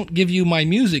I don't give you my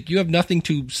music, you have nothing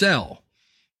to sell.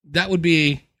 That would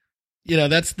be...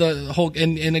 that's the whole,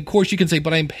 and of course you can say,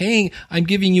 but I'm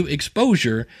giving you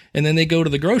exposure. And then they go to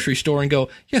the grocery store and go,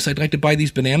 yes, I'd like to buy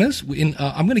these bananas.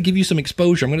 I'm going to give you some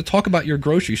exposure. I'm going to talk about your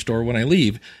grocery store when I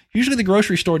leave. Usually the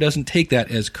grocery store doesn't take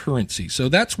that as currency. So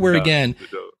that's where, again,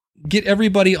 get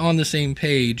everybody on the same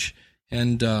page.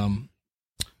 And,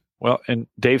 well, and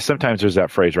Dave, sometimes there's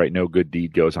that phrase, right? No good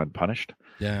deed goes unpunished.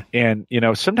 Yeah. And,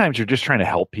 sometimes you're just trying to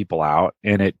help people out,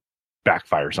 and it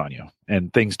backfires on you,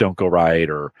 and things don't go right,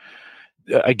 or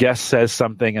a guest says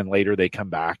something and later they come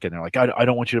back and they're like, I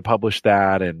don't want you to publish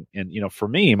that. And for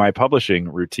me, my publishing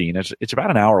routine it's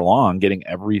about an hour long, getting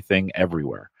everything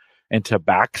everywhere. And to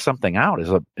back something out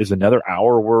is another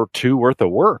hour or two worth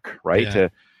of work, right? Yeah.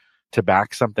 To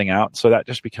back something out. So that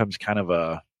just becomes kind of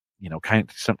a, kind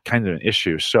of an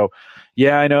issue. So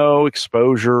yeah, I know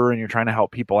exposure, and you're trying to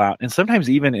help people out. And sometimes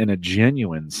even in a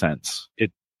genuine sense,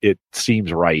 it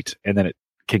seems right. And then it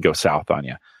can go south on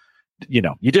you.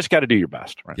 You just got to do your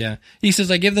best, right? Yeah. He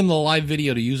says, I give them the live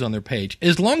video to use on their page.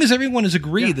 As long as everyone has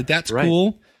agreed that's right.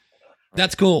 Cool,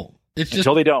 that's cool. It's just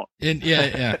until they don't.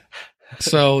 Yeah.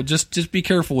 So just be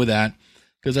careful with that.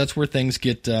 because that's where things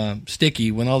get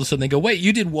sticky when all of a sudden they go, wait,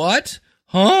 you did what?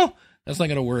 Huh? That's not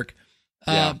going to work.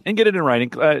 And get it in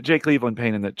writing. Jay Cleveland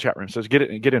Payne in the chat room says, get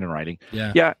it in writing.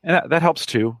 Yeah. And that helps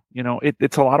too. You know,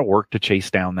 it's a lot of work to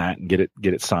chase down that and get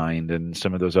it signed and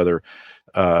some of those other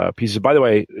pieces. By the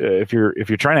way, if you're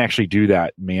trying to actually do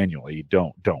that manually,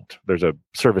 don't. There's a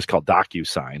service called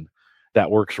DocuSign that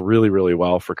works really, really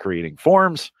well for creating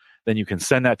forms. Then you can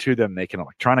send that to them. They can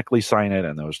electronically sign it,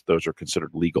 and those are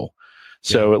considered legal.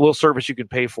 So a little service you can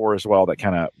pay for as well that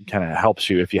kind of helps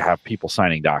you if you have people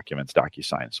signing documents.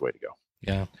 DocuSign is the way to go.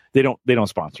 Yeah. They don't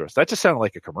sponsor us. That just sounded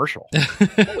like a commercial.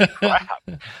 Holy crap.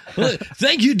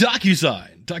 Thank you,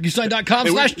 DocuSign.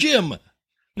 DocuSign.com/Jim.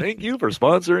 Thank you for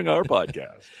sponsoring our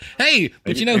podcast. Hey,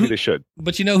 but maybe they should.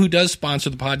 But you know who does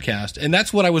sponsor the podcast? And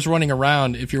that's what I was running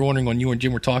around, if you're wondering when you and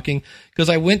Jim were talking, because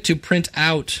I went to print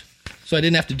out, so I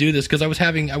didn't have to do this, because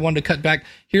I wanted to cut back.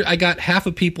 Here, I got half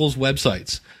of people's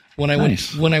websites when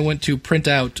I went to print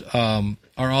out our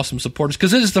awesome supporters,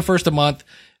 because this is the first of the month,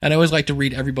 and I always like to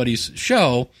read everybody's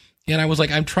show. And I was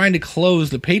like, I'm trying to close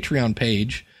the Patreon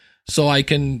page so I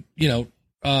can,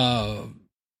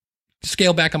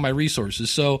 scale back on my resources.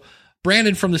 So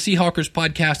Brandon from the Seahawkers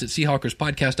podcast at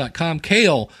seahawkerspodcast.com.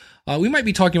 Kale, we might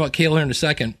be talking about Kale here in a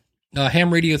second.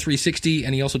 Ham Radio 360,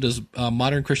 and he also does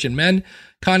Modern Christian Men.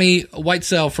 Connie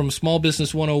Whitesell from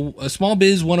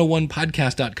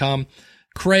smallbiz101podcast.com.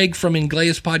 Craig from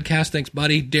Ingleus Podcast, thanks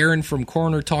buddy. Darren from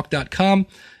coronertalk.com.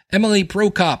 Emily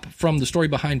Prokop from the Story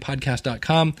Behind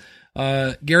Podcast.com.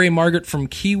 Gary Margaret from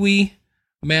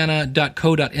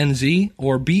kiwimana.co.nz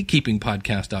or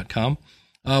beekeepingpodcast.com.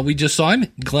 We just saw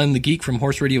him. Glenn the Geek from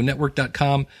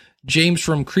horseradionetwork.com. James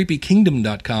from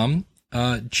creepykingdom.com.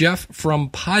 Jeff from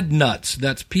Podnuts.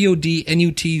 That's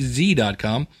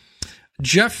podnutz.com.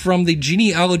 Jeff from the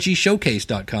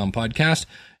genealogyshowcase.com podcast.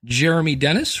 Jeremy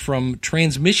Dennis from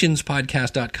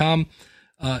transmissionspodcast.com.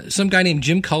 Some guy named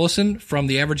Jim Cullison from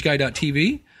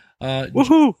theaverageguy.tv.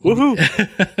 Woohoo!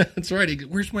 That's right.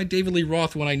 Where's my David Lee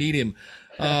Roth when I need him?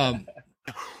 Whoa!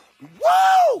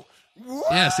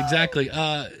 Yes, exactly.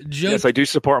 Yes, I do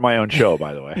support my own show,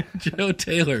 by the way. Joe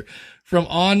Taylor from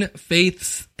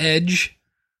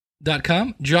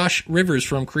onfaithsedge.com. Josh Rivers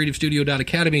from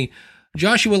creativestudio.academy.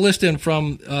 Joshua Liston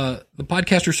from the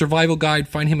Podcaster Survival Guide.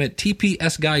 Find him at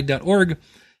tpsguide.org.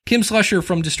 Kim Slusher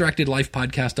from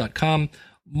distractedlifepodcast.com.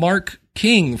 Mark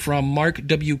King from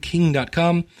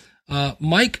markwking.com.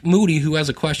 Mike Moody, who has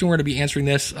a question. We're going to be answering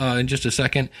this in just a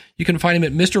second. You can find him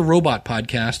at Mr. Robot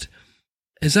Podcast.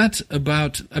 Is that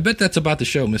about, I bet that's about the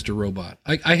show, Mr. Robot.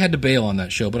 I had to bail on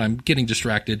that show, but I'm getting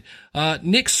distracted.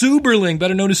 Nick Suberling,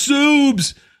 better known as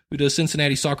Subes, who does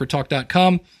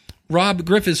CincinnatiSoccerTalk.com. Rob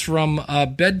Griffiths from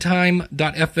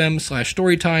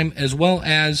bedtime.fm/storytime, as well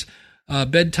as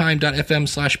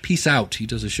bedtime.fm/peace out. He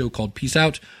does a show called Peace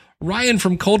Out. Ryan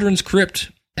from Cauldron's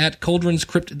Crypt at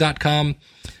cauldronscrypt.com.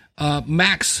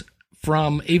 Max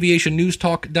from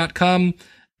aviationnewstalk.com.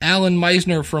 Alan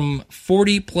Meisner from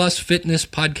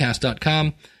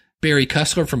 40plusfitnesspodcast.com. Barry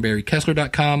Kessler from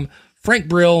barrykessler.com. Frank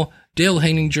Brill, Dale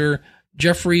Heininger,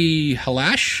 Jeffrey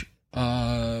Halash,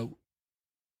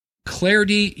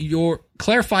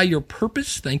 Clarify Your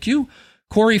Purpose, thank you.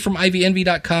 Corey from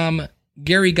ivyenvy.com.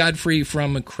 Gary Godfrey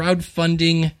from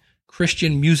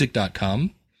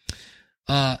crowdfundingchristianmusic.com.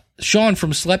 Sean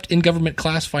from Slept in Government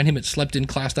Class, find him at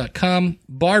sleptinclass.com.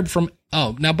 Barb from,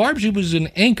 now Barb was an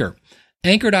Anchor.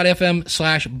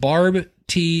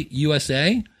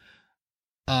 Anchor.fm/BarbTUSA.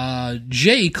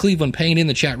 Jay Cleveland Payne in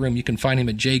the chat room. You can find him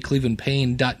at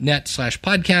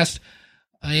jclevelandpayne.net/podcast.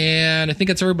 And I think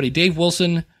that's everybody. Dave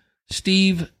Wilson,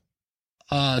 Steve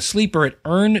Sleeper at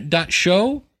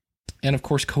earn.show. And of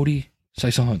course, Cody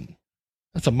Saison.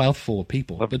 That's a mouthful of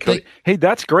people. But hey,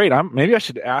 that's great. Maybe I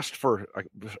should ask for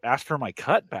my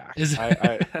cut back.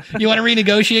 You want to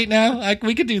renegotiate now?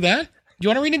 We could do that. You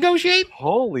want to renegotiate?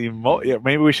 Holy moly! Yeah,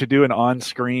 maybe we should do an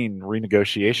on-screen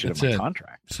renegotiation of my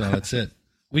contract. So that's it.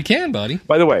 We can, buddy.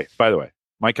 By the way,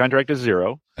 my contract is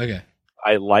 0. Okay.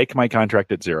 I like my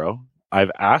contract at 0. I've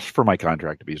asked for my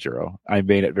contract to be 0. I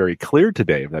made it very clear to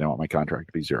Dave that I want my contract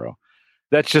to be 0.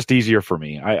 That's just easier for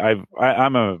me.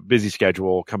 I'm a busy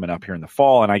schedule coming up here in the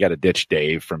fall, and I got to ditch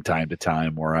Dave from time to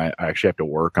time where I actually have to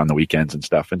work on the weekends and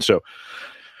stuff. And so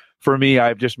for me,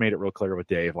 I've just made it real clear with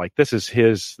Dave, like this is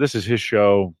his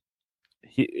show.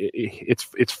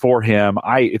 It's for him.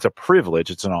 It's a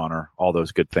privilege. It's an honor, all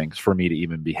those good things for me to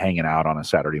even be hanging out on a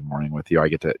Saturday morning with you. I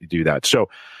get to do that. So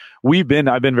I've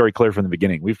been very clear from the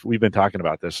beginning. We've been talking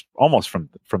about this almost from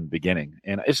the beginning,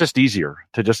 and it's just easier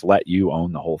to just let you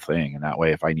own the whole thing. And that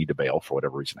way, if I need to bail for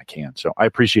whatever reason, I can. So I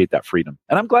appreciate that freedom,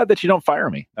 and I'm glad that you don't fire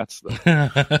me. That's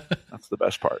the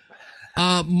best part.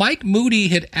 Mike Moody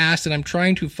had asked, and I'm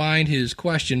trying to find his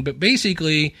question, but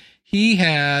basically he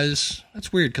has,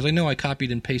 that's weird because I know I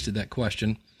copied and pasted that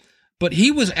question, but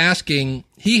he was asking,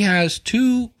 he has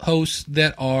two hosts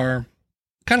that are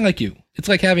kind of like you. It's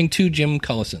like having two Jim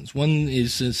Cullisons. One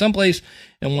is in someplace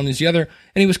and one is the other.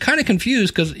 And he was kind of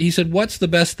confused because he said, what's the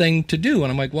best thing to do?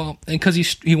 And I'm like, well, and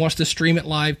because he wants to stream it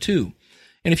live too.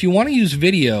 And if you want to use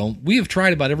video, we have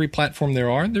tried about every platform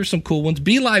there are. There's some cool ones.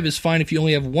 BeLive is fine if you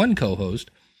only have one co-host.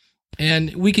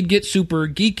 And we could get super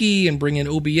geeky and bring in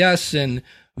OBS and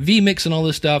vMix and all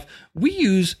this stuff. We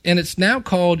use, and it's now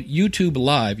called YouTube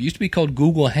Live. It used to be called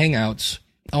Google Hangouts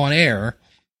on air.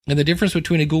 And the difference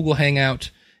between a Google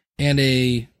Hangout and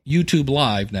a YouTube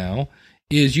Live now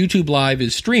is YouTube Live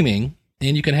is streaming,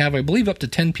 and you can have, I believe, up to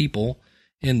 10 people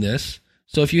in this.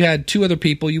 So if you had two other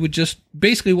people, you would just,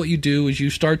 basically what you do is you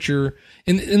start your,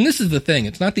 and this is the thing,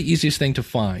 it's not the easiest thing to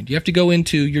find. You have to go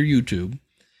into your YouTube,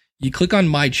 you click on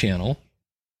My Channel,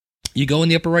 you go in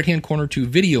the upper right-hand corner to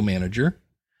Video Manager,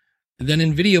 and then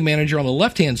in Video Manager on the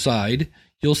left-hand side,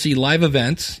 you'll see Live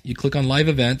Events. You click on Live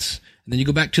Events, and then you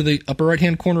go back to the upper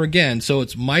right-hand corner again. So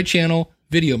it's My Channel,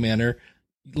 Video Manager,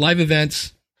 Live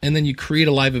Events, and then you create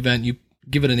a live event, you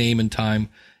give it a name and time,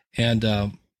 and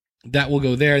that will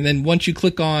go there. And then once you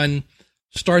click on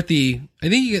start the, I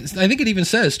think it even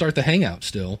says start the Hangout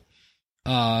still.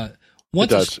 Once it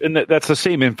does, and that's the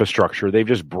same infrastructure. They've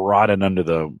just brought it under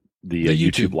the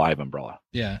YouTube Live umbrella.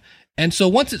 Yeah. And so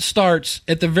once it starts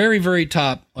at the very, very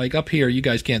top, like up here, you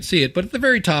guys can't see it, but at the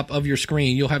very top of your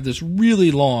screen, you'll have this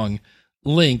really long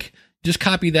link. Just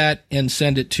copy that and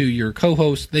send it to your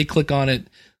co-host. They click on it.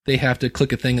 They have to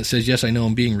click a thing that says, yes, I know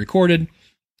I'm being recorded.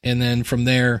 And then from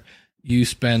there, you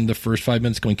spend the first 5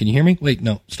 minutes going, can you hear me? Wait,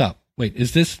 no, stop. Wait,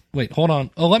 is this, wait, hold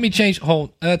on. Oh, let me change.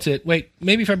 Hold, that's it. Wait,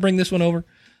 maybe if I bring this one over.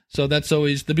 So that's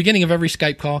always the beginning of every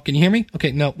Skype call. Can you hear me?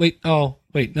 Okay, no, wait. Oh,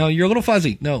 wait, no, you're a little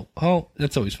fuzzy. No. Oh,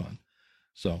 that's always fun.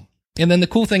 So, and then the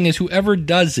cool thing is whoever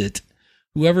does it,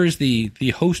 whoever is the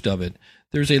host of it,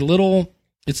 there's a little,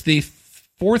 it's the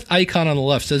fourth icon on the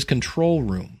left says control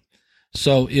room.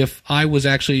 So if I was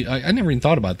actually, I never even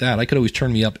thought about that. I could always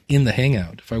turn me up in the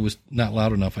Hangout. If I was not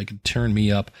loud enough, I could turn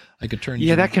me up. I could turn.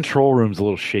 Yeah, that control room's a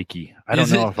little shaky. I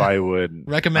don't know if I would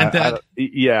recommend that.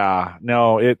 Yeah,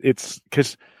 no, it's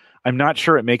because I'm not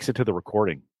sure it makes it to the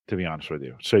recording, to be honest with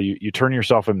you. So you turn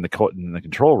yourself in the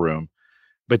control room,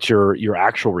 but your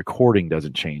actual recording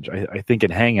doesn't change. I think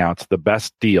in Hangouts, the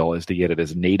best deal is to get it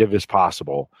as native as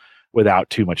possible without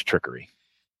too much trickery.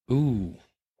 Ooh,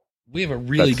 we have a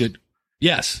really good.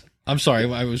 Yes. I'm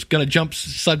sorry. I was going to jump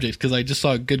subjects because I just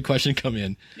saw a good question come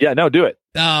in. Yeah, no, do it.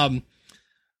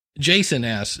 Jason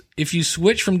asks, if you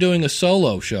switch from doing a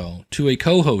solo show to a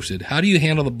co-hosted, how do you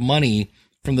handle the money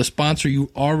from the sponsor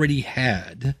you already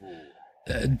had?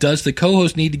 Does the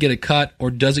co-host need to get a cut,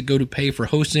 or does it go to pay for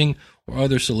hosting or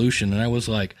other solution? And I was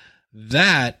like,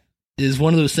 that is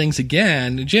one of those things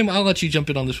again. Jim, I'll let you jump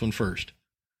in on this one first.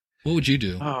 What would you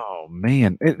do? Oh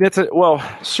man,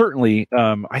 certainly.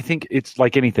 I think it's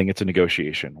like anything; it's a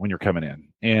negotiation when you're coming in,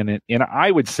 and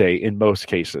I would say in most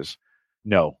cases,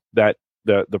 no. That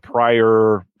the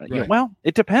prior, right. Well,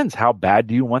 it depends. How bad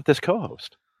do you want this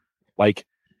co-host? Like,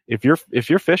 if you're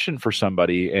fishing for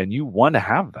somebody and you want to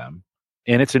have them,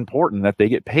 and it's important that they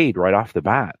get paid right off the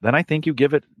bat, then I think you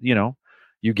give it, you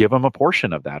give them a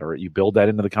portion of that, or you build that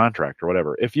into the contract or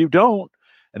whatever. If you don't,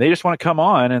 and they just want to come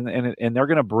on and they're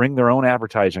going to bring their own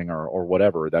advertising or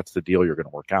whatever, that's the deal you're going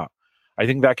to work out. I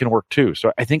think that can work too.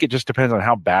 So I think it just depends on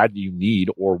how bad you need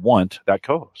or want that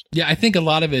co-host. Yeah, I think a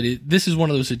lot of it, this is one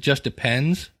of those, it just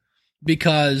depends,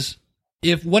 because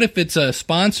what if it's a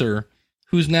sponsor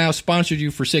who's now sponsored you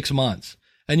for 6 months,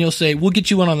 and you'll say, we'll get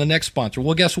you on the next sponsor.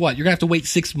 Well, guess what? You're going to have to wait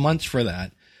 6 months for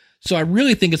that. So I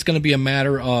really think it's going to be a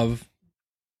matter of,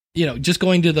 just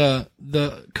going to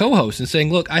the co-host and saying,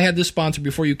 look, I had this sponsor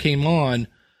before you came on.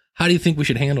 How do you think we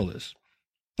should handle this?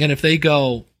 And if they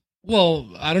go, well,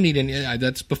 I don't need any,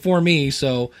 that's before me.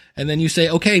 So, and then you say,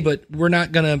 okay, but they're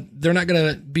not going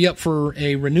to be up for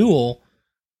a renewal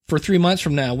for 3 months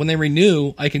from now. When they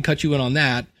renew, I can cut you in on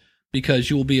that because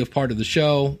you will be a part of the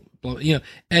show,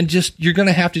 and just, you're going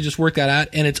to have to just work that out.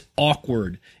 And it's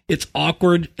awkward. It's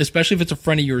awkward, especially if it's a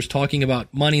friend of yours talking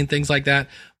about money and things like that.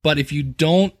 But if you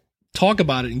don't talk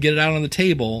about it and get it out on the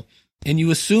table, and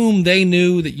you assume they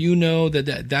knew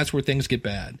that that's where things get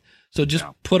bad. So just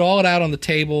put all it out on the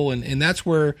table. And that's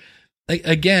where,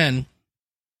 again,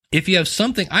 if you have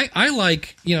something, I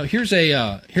like, here's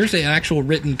an actual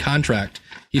written contract.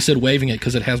 He said waiving it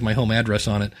because it has my home address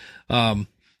on it.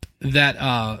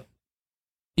 It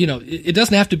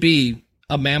doesn't have to be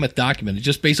a mammoth document. It's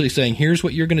just basically saying, here's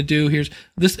what you're going to do. Here's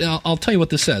this. I'll tell you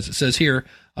what this says. It says here,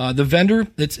 the vendor,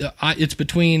 it's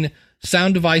between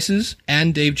Sound Devices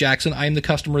and Dave Jackson. I am the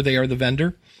customer. They are the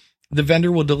vendor. The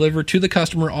vendor will deliver to the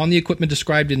customer on the equipment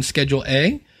described in Schedule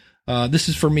A. This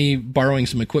is for me borrowing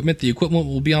some equipment. The equipment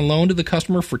will be on loan to the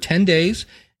customer for 10 days,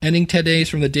 ending 10 days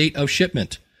from the date of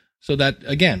shipment. So that,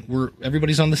 again,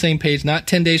 everybody's on the same page, not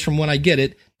 10 days from when I get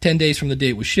it, 10 days from the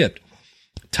date it was shipped.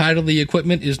 Title of the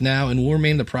equipment is now and will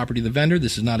remain the property of the vendor.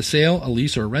 This is not a sale, a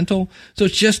lease, or a rental. So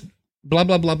it's just blah,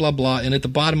 blah, blah, blah, blah. And at the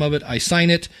bottom of it, I sign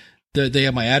it. They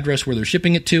have my address where they're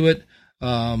shipping it to it.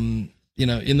 In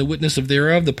the witness of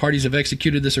thereof, the parties have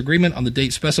executed this agreement on the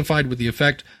date specified with the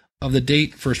effect of the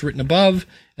date first written above.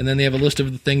 And then they have a list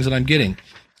of the things that I'm getting.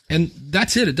 And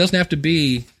that's it. It doesn't have to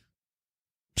be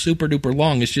super duper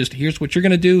long. It's just, here's what you're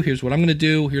going to do. Here's what I'm going to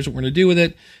do. Here's what we're going to do with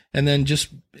it. And then just,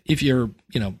 if you're,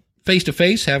 face to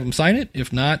face, have them sign it.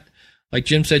 If not, like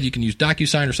Jim said, you can use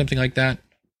DocuSign or something like that.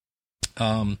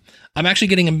 I'm actually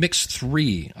getting a Mix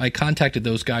 3. I contacted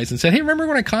those guys and said, hey, remember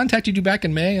when I contacted you back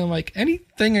in May? I'm like,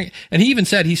 anything. And he even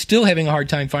said he's still having a hard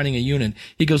time finding a unit.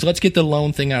 He goes, let's get the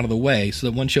loan thing out of the way so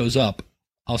that one shows up,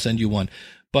 I'll send you one.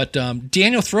 But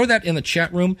Daniel, throw that in the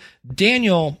chat room.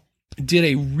 Daniel did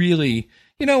a really,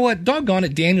 you know what? Doggone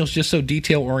it. Daniel's just so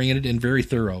detail oriented and very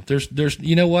thorough. There's,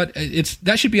 you know what?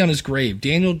 That should be on his grave.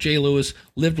 Daniel J. Lewis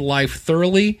lived life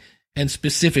thoroughly and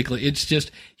specifically. It's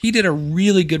just, he did a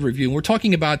really good review. And we're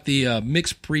talking about the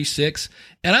Mix Pre 6.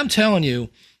 And I'm telling you,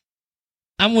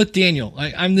 I'm with Daniel.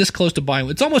 I'm this close to buying.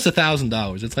 It's almost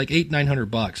 $1,000. It's like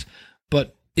 $800-900.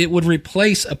 But it would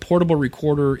replace a portable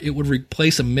recorder. It would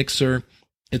replace a mixer.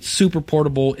 It's super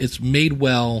portable. It's made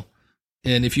well.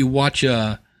 And if you watch, he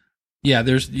put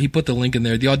the link in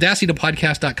there, the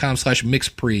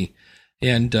audacitypodcast.com/mixpre,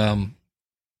 and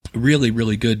really,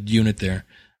 really good unit there.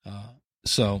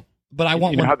 But I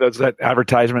want one. How does that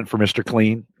advertisement for Mr.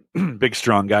 Clean, big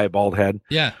strong guy, bald head?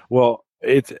 Yeah. Well,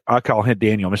 I call him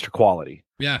Daniel, Mr. Quality.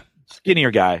 Yeah.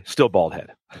 Skinnier guy, still bald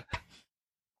head.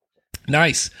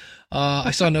 Nice.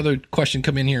 I saw another question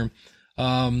come in here.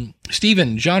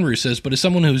 Stephen Jeanru says, but as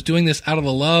someone who's doing this out of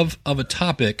the love of a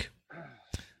topic,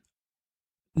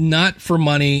 not for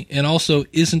money, and also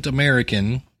isn't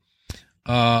American,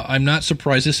 I'm not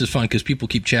surprised. This is fun because people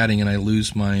keep chatting and I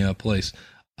lose my place.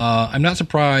 I'm not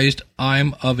surprised.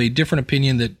 I'm of a different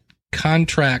opinion that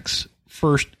context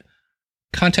first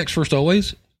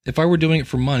always. If I were doing it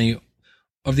for money,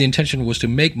 if the intention was to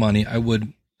make money, I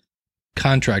would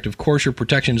contract. Of course, your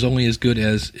protection is only as good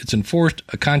as it's enforced.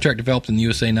 A contract developed in the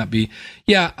USA, not be.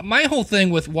 Yeah, my whole thing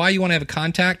with why you want to have a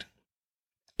contact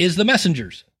is the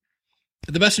Messengers.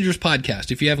 The Messengers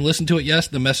podcast. If you haven't listened to it, yes,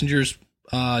 the Messengers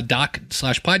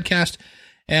doc/podcast.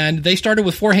 And they started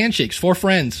with 4 handshakes, 4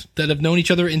 friends that have known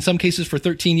each other in some cases for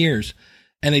 13 years.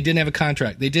 And they didn't have a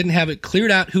contract. They didn't have it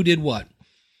cleared out who did what.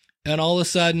 And all of a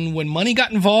sudden, when money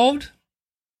got involved,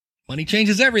 money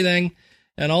changes everything.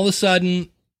 And all of a sudden,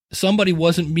 somebody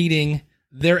wasn't meeting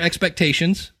their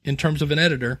expectations in terms of an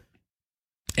editor.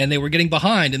 And they were getting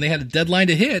behind and they had a deadline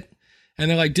to hit. And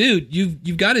they're like, dude,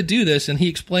 you've got to do this. And he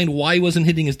explained why he wasn't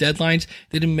hitting his deadlines.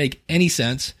 They didn't make any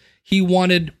sense. He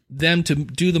wanted them to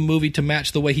do the movie to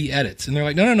match the way he edits. And they're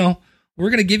like, no. We're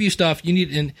going to give you stuff you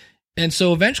need. And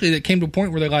so eventually it came to a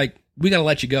point where they're like, we got to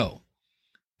let you go.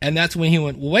 And that's when he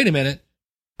went, well, wait a minute.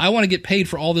 I want to get paid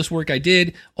for all this work I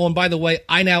did. Oh, and by the way,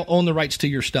 I now own the rights to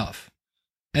your stuff.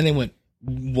 And they went,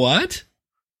 what?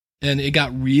 And it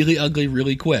got really ugly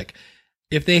really quick.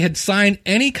 If they had signed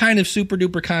any kind of super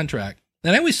duper contract,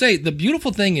 and I always say the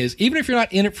beautiful thing is, even if you're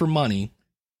not in it for money,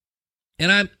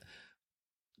 and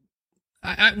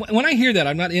when I hear that,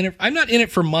 I'm not in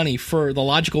it for money for the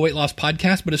Logical Weight Loss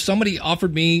podcast, but if somebody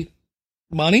offered me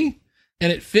money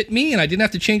and it fit me and I didn't have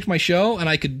to change my show and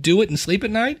I could do it and sleep at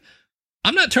night,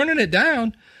 I'm not turning it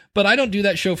down. But I don't do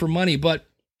that show for money. But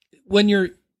when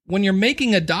you're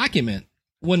making a document,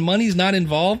 when money's not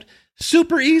involved,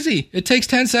 super easy. It takes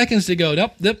 10 seconds to go,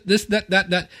 nope, this,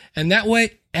 that. And that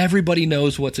way everybody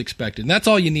knows what's expected. And that's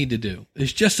all you need to do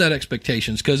is just set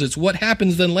expectations, because it's what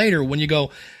happens then later when you go,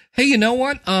 hey, you know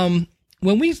what?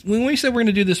 When we said we're going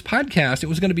to do this podcast, it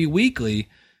was going to be weekly,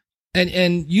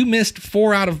 and you missed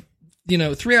 3 out of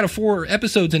 4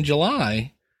 episodes in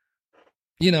July.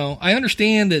 I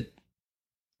understand that,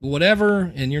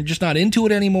 whatever, and you're just not into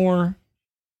it anymore,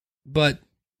 but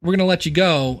we're going to let you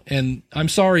go. And I'm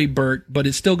sorry, Bert, but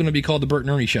it's still going to be called the Bert and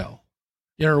Ernie Show,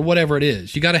 or whatever it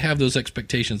is. You got to have those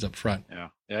expectations up front. Yeah,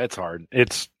 it's hard.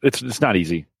 It's not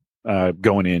easy.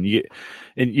 Going in,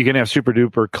 you can have super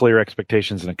duper clear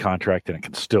expectations in a contract, and it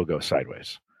can still go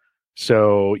sideways.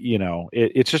 So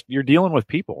it's just, you're dealing with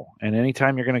people, and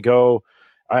anytime you're going to go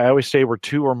I always say where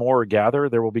two or more gather,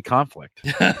 there will be conflict.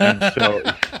 And so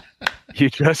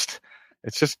it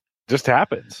just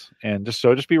happens. And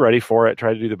just be ready for it.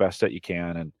 Try to do the best that you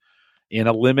can and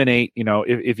eliminate,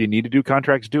 if you need to do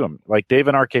contracts, do them. Like Dave,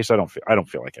 in our case, I don't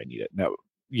feel like I need it. No,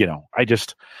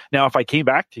 now if I came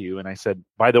back to you and I said,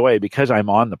 by the way, because I'm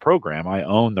on the program, I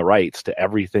own the rights to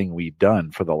everything we've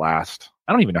done for the last,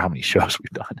 I don't even know how many shows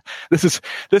we've done. This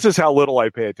is how little I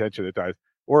pay attention at times.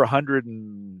 We're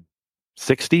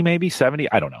 160, maybe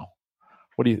 70. I don't know.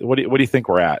 What do you think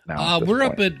we're at now?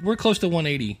 We're close to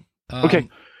 180. Okay.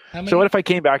 So what if I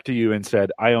came back to you and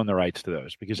said, I own the rights to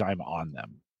those because I'm on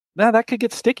them? Now that could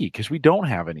get sticky because we don't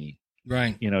have any,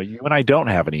 right? You and I don't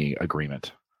have any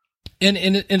agreement. And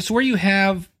it's where you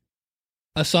have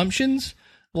assumptions.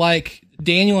 Like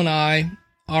Daniel and I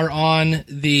are on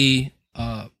the,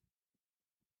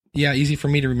 easy for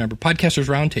me to remember, Podcasters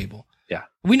Roundtable. Yeah.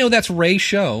 We know that's Ray's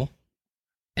show.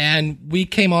 And we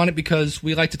came on it because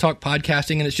we like to talk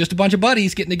podcasting, and it's just a bunch of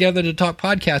buddies getting together to talk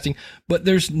podcasting. But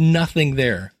there's nothing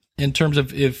there in terms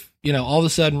of if, all of a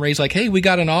sudden Ray's like, hey, we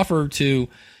got an offer to,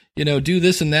 do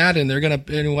this and that. And they're going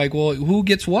to, and like, well, who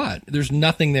gets what? There's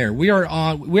nothing there. We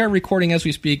are recording as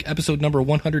we speak, episode number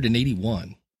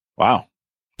 181. Wow.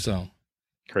 So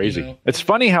crazy. It's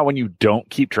funny how when you don't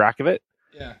keep track of it,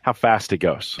 how fast it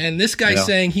goes. And this guy's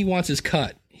saying he wants his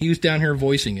cut. He was down here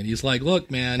voicing it. He's like,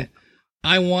 look, man,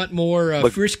 I want more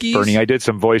Friskies. Bernie, I did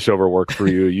some voiceover work for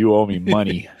you. You owe me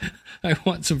money. I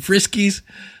want some Friskies.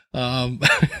 And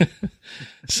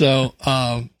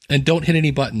don't hit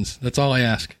any buttons. That's all I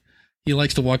ask. He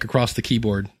likes to walk across the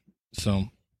keyboard. So,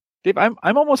 Dave, I'm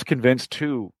almost convinced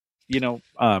too. When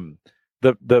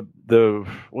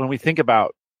we think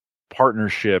about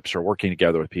partnerships or working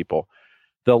together with people,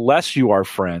 the less you are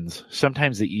friends,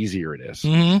 sometimes the easier it is.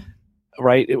 Mm-hmm.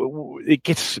 Right? It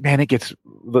gets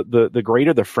the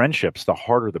greater the friendships, the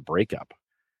harder the breakup.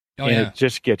 It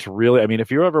just gets really,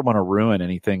 if you ever want to ruin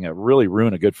anything, really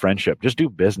ruin a good friendship, just do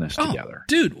business together.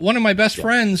 Dude, one of my best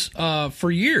friends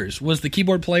for years was the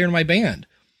keyboard player in my band.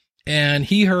 And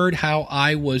he heard how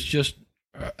I was just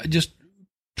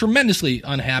tremendously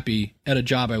unhappy at a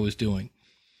job I was doing.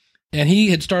 And he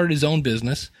had started his own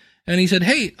business. And he said,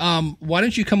 hey, why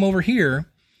don't you come over here?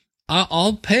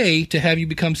 I'll pay to have you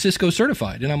become Cisco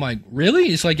certified. And I'm like, really?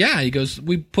 He's like, yeah. He goes,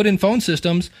 we put in phone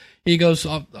systems. He goes,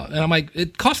 and I'm like,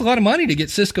 it costs a lot of money to get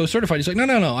Cisco certified. He's like,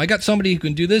 no. I got somebody who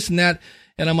can do this and that.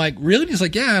 And I'm like, really? He's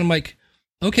like, yeah. And I'm like,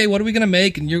 okay, what are we going to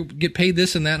make? And you get paid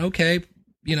this and that. Okay.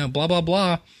 Blah, blah,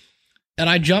 blah. And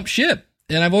I jumped ship.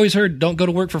 And I've always heard, don't go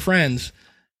to work for friends.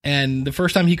 And the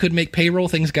first time he could make payroll,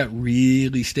 things got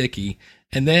really sticky.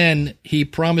 And then he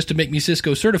promised to make me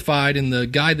Cisco certified, and the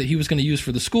guy that he was going to use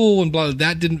for the school and blah,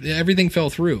 everything fell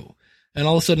through. And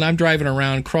all of a sudden I'm driving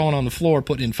around, crawling on the floor,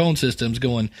 putting in phone systems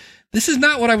going, this is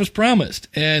not what I was promised.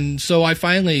 And so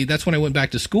that's when I went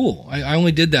back to school. I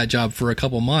only did that job for a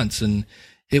couple months, and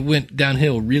it went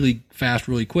downhill really fast,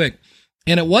 really quick.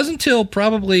 And it wasn't until we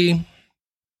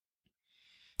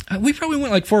probably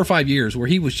went like 4 or 5 years where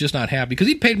he was just not happy because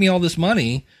he paid me all this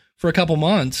money for a couple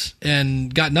months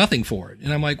and got nothing for it.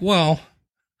 And I'm like, well,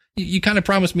 you kind of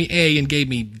promised me A and gave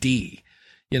me D,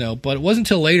 but it wasn't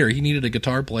until later he needed a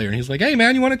guitar player. And he's like, hey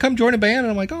man, you want to come join a band? And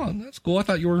I'm like, oh, that's cool. I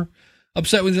thought you were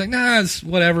upset with it. He's like, nah, it's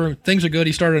whatever. Things are good.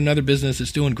 He started another business.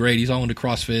 It's doing great. He's all into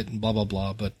CrossFit and blah, blah,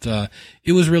 blah. But,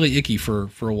 it was really icky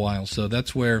for a while. So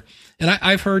that's where, and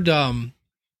I've heard, of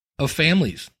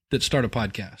families that start a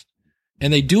podcast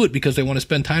and they do it because they want to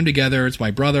spend time together. It's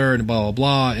my brother and blah, blah,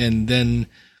 blah. And then,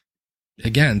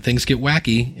 again, things get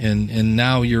wacky, and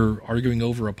now you're arguing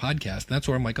over a podcast. That's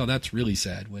where I'm like, oh, that's really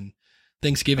sad when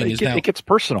Thanksgiving is now. It gets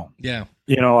personal. Yeah.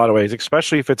 A lot of ways,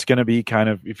 especially if it's going to be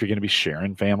if you're going to be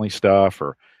sharing family stuff,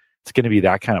 or it's going to be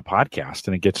that kind of podcast,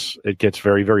 and it gets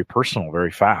very, very personal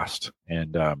very fast.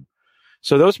 And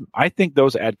so I think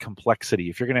those add complexity.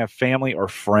 If you're going to have family or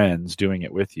friends doing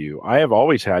it with you, I have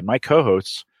always had my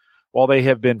co-hosts, while they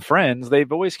have been friends,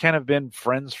 they've always kind of been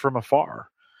friends from afar.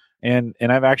 And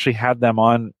I've actually had them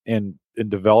on and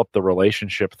developed the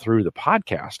relationship through the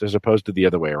podcast as opposed to the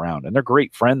other way around. And they're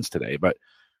great friends today, but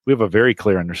we have a very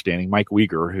clear understanding. Mike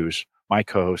Uyghur, who's my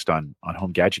co-host on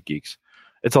Home Gadget Geeks,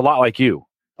 it's a lot like you,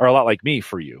 or a lot like me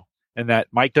for you, in that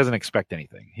Mike doesn't expect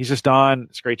anything. He's just on.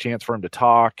 It's a great chance for him to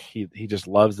talk. He just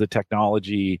loves the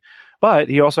technology, but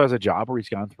he also has a job where he's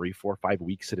gone 3, 4, 5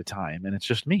 weeks at a time, and it's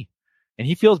just me. And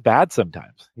he feels bad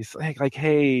sometimes. He's like,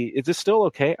 hey, is this still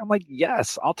okay? I'm like,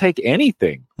 yes, I'll take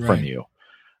anything from you.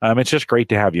 It's just great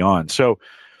to have you on. So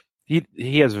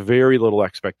he has very little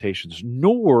expectations,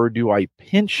 nor do I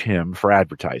pinch him for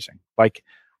advertising. Like,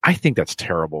 I think that's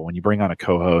terrible when you bring on a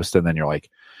co-host and then you're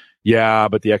like, Yeah,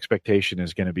 but the expectation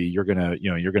is going to be you're going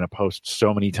to post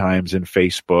so many times in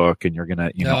Facebook, and you're going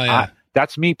to,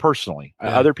 that's me personally.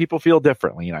 Yeah. Other people feel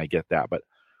differently, and I get that, but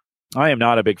I am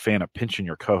not a big fan of pinching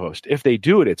your co-host. If they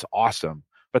do it, it's awesome.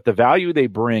 But the value they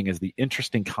bring is the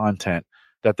interesting content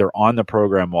that they're on the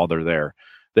program while they're there.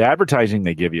 The advertising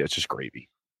they give you, it's just gravy.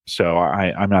 So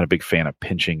I'm not a big fan of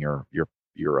pinching your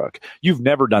you've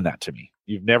never done that to me.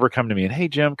 You've never come to me and, hey,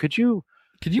 Jim, would you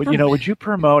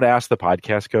promote Ask the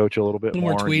Podcast Coach a little bit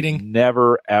more? Tweeting. You've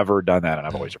never, ever done that, and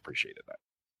I've always appreciated that.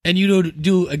 And you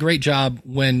do a great job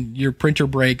when your printer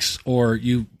breaks or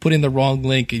you put in the wrong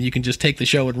link, and you can just take the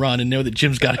show and run and know that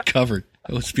Jim's got it covered.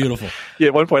 It was beautiful. Yeah,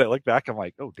 at one point I looked back, I'm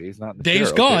like, oh, Dave's not in the Dave's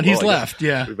chair. gone. Okay, He's left.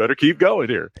 Yeah. We better keep going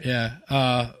here.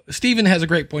 Yeah. Steven has a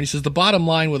great point. He says, the bottom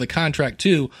line with a contract,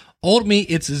 too, ultimately,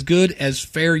 it's as good as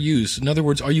fair use. In other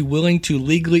words, are you willing to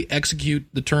legally execute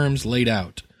the terms laid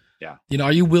out? Yeah.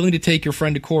 Are you willing to take your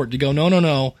friend to court to go,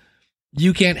 no,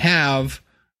 you can't have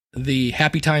the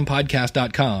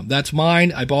happytimepodcast.com. That's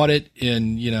mine. I bought it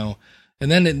and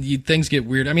then things get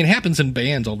weird. I mean, it happens in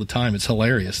bands all the time. It's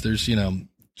hilarious. There's,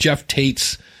 Jeff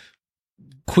Tate's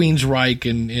Queensryche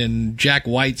and Jack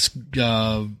White's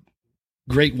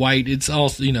Great White. It's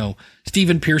also,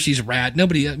 Stephen Piercy's Rat.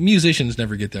 Musicians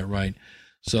never get that right.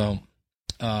 So,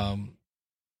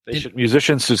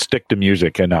 musicians should stick to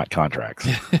music and not contracts.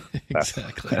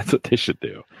 Exactly. That's what they should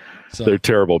do. So, they're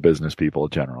terrible business people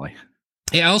generally.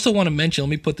 Hey, I also want to mention, let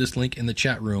me put this link in the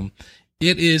chat room.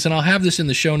 It is, and I'll have this in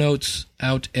the show notes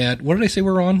out at, what did I say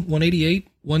we're on? 188?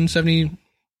 170?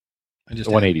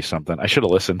 180 something. I should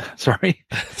have listened. Sorry.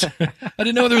 I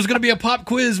didn't know there was going to be a pop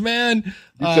quiz, man.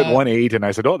 You said 180, and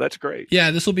I said, oh, that's great.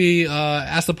 Yeah, this will be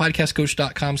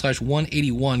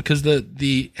askthepodcastcoach.com/181, because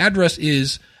the address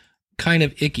is kind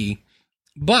of icky.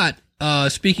 But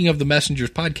speaking of the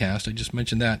Messengers podcast, I just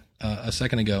mentioned that a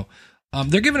second ago.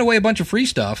 They're giving away a bunch of free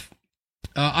stuff.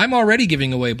 I'm already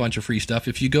giving away a bunch of free stuff.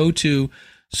 If you go to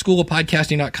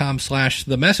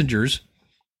schoolofpodcasting.com/themessengers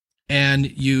and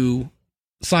you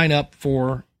sign up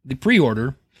for the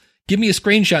pre-order, give me a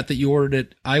screenshot that you ordered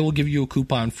it. I will give you a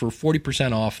coupon for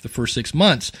 40% off the first 6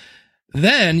 months.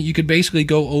 Then you could basically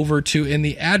go over to, and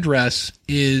the address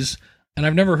is, and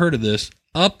I've never heard of this,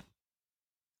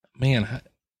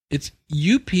 it's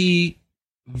upvir.al.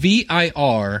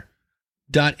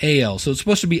 So it's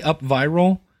supposed to be up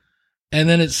viral. And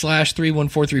then it's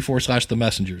 /31434/the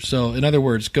messengers. So in other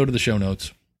words, go to the show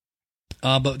notes.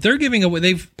 But they're giving away,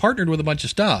 they've partnered with a bunch of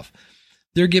stuff.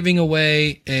 They're giving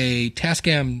away a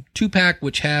Tascam 2-pack,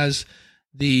 which has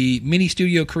the Mini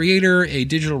Studio Creator, a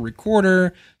digital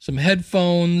recorder, some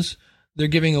headphones. They're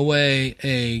giving away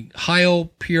a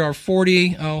Heil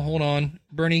PR40. Oh, hold on.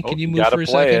 Bernie, can you move for a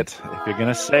second? It if you're going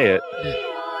to say it.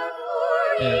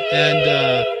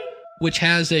 And which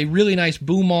has a really nice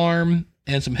boom arm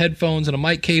and some headphones and a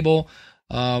mic cable.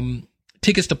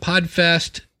 Tickets to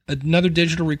Podfest, another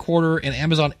digital recorder, and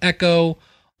Amazon Echo.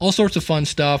 All sorts of fun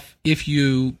stuff if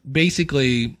you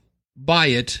basically buy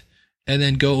it and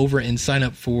then go over and sign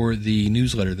up for the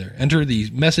newsletter there. Enter the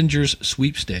Messengers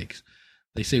sweepstakes.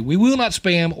 They say, we will not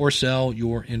spam or sell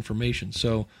your information.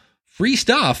 So free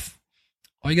stuff.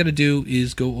 All you got to do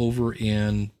is go over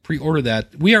and pre-order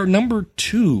that. We are number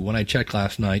 2 when I checked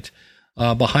last night,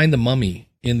 behind the Mummy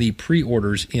in the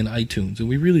pre-orders in iTunes. And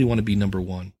we really want to be number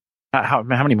 1. How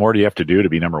many more do you have to do to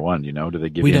be number 1? Do they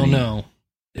give we you don't know.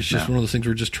 It's just one of those things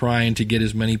we're just trying to get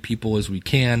as many people as we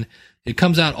can. It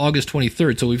comes out August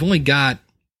 23rd, so we've only got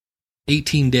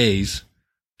 18 days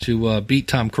to beat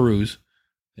Tom Cruise.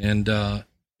 And,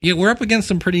 we're up against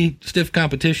some pretty stiff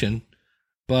competition.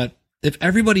 But if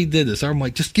everybody did this, I'm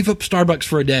like, just give up Starbucks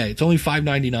for a day. It's only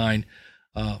 $5.99.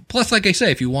 Plus, like I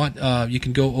say, if you want, you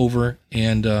can go over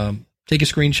and take a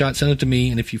screenshot, send it to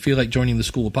me. And if you feel like joining the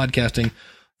School of Podcasting,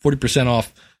 40%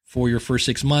 off for your first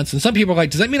 6 months. And some people are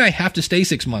like, does that mean I have to stay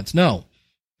 6 months? No.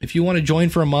 If you want to join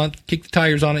for a month, kick the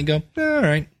tires on it and go, all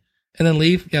right, and then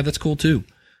leave, yeah, that's cool too.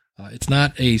 It's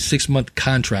not a 6-month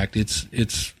contract. It's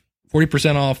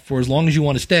 40% off for as long as you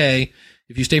want to stay.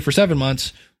 If you stay for 7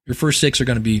 months, your first 6 are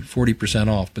going to be 40%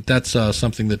 off. But that's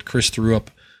something that Chris threw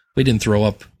up. He didn't throw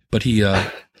up, but he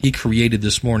created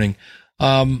this morning.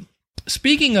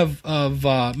 Speaking of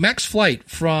Max Flight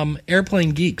from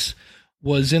Airplane Geeks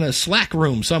was in a Slack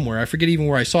room somewhere. I forget even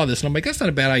where I saw this. And I'm like, that's not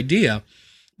a bad idea.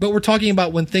 But we're talking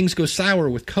about when things go sour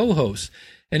with co-hosts.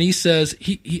 And he says,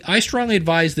 I strongly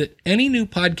advise that any new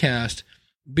podcast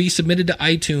be submitted to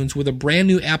iTunes with a brand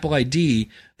new Apple ID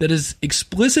that is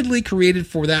explicitly created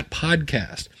for that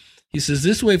podcast. He says,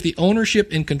 this way, if the ownership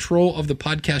and control of the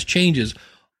podcast changes,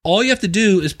 all you have to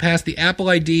do is pass the Apple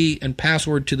ID and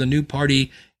password to the new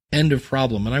party. End of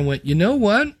problem. And I went, you know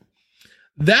what?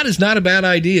 that is not a bad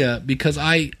idea because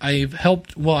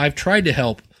I've tried to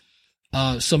help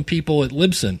some people at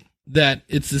Libsyn that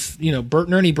it's this, Bert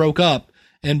and Ernie broke up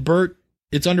and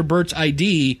it's under Bert's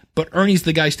ID, but Ernie's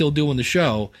the guy still doing the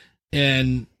show.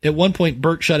 And at one point,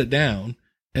 Bert shut it down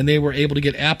and they were able to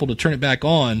get Apple to turn it back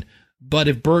on. But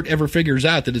if Bert ever figures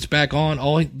out that it's back on,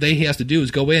 all he has to do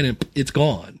is go in and it's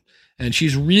gone. And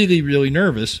she's really, really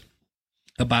nervous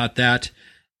about that.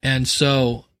 And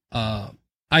so,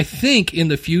 I think in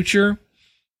the future,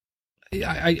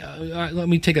 let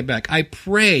me take it back. I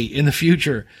pray in the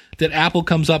future that Apple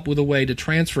comes up with a way to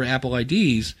transfer Apple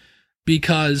IDs,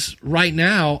 because right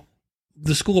now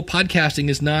the School of Podcasting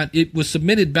it was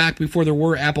submitted back before there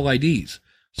were Apple IDs.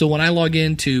 So when I log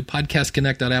into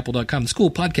podcastconnect.apple.com, the School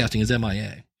of Podcasting is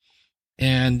MIA.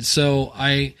 And so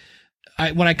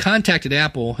when I contacted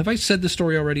Apple, have I said this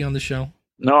story already on the show?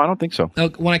 No, I don't think so.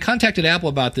 When I contacted Apple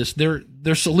about this,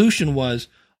 their solution was,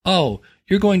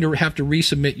 you're going to have to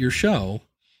resubmit your show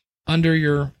under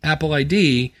your Apple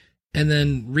ID and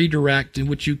then redirect, in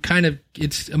which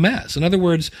it's a mess. In other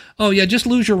words, just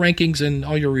lose your rankings and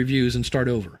all your reviews and start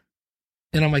over.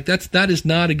 And I'm like, that is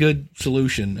not a good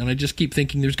solution. And I just keep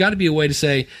thinking there's got to be a way to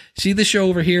say, see the show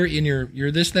over here in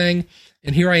your this thing,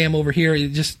 and here I am over here. You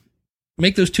just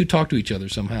make those two talk to each other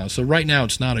somehow. So right now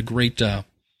it's not a great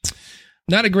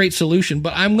solution,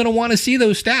 but I'm going to want to see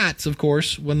those stats, of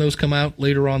course, when those come out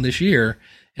later on this year.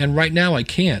 And right now I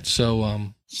can't.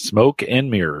 So, smoke and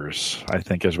mirrors, I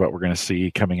think, is what we're going to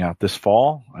see coming out this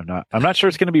fall. I'm not sure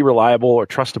it's going to be reliable or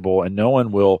trustable, and no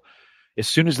one will, as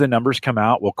soon as the numbers come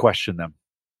out, will question them.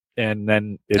 And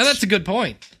then that's a good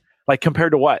point. Like,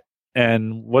 compared to what?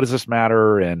 And what does this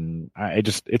matter? And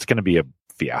it's going to be a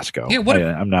fiasco.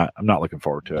 Yeah, I'm not looking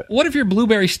forward to it. What if your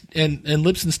Blueberry and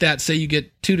Libsyn stats say you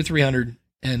get 200 to 300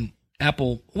 and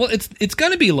Apple? Well, it's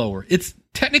going to be lower. It's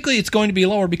going to be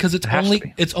lower because it's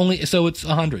only so it's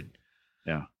 100.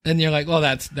 Yeah. And you're like, well,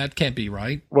 that can't be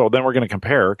right. Well, then we're going to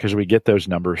compare because we get those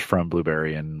numbers from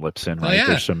Blueberry and Libsyn, right? Yeah.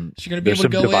 There's some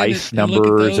device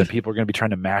numbers and people are going to be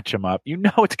trying to match them up.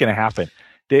 It's going to happen,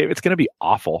 Dave. It's going to be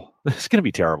awful. It's going to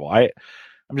be terrible. I'm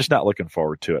just not looking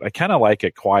forward to it. I kind of like a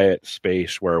quiet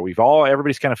space where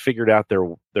everybody's kind of figured out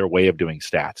their way of doing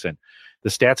stats, and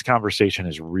the stats conversation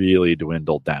has really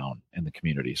dwindled down in the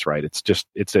communities, right? It's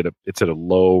at a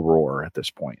low roar at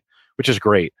this point, which is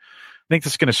great. I think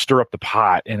this is going to stir up the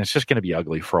pot, and it's just going to be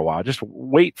ugly for a while. Just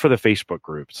wait for the Facebook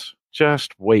groups.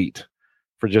 Just wait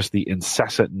for just the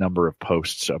incessant number of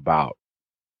posts about,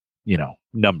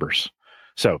 numbers.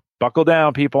 So buckle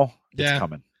down, people. It's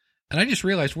coming. And I just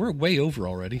realized we're way over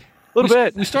already. A little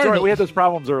bit. We started. We had those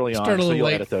problems early on, so you'll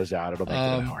late. edit those out. It'll make it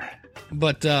an hour.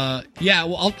 But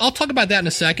well, I'll talk about that in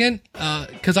a second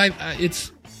because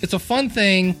it's a fun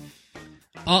thing.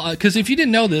 Because if you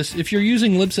didn't know this, if you're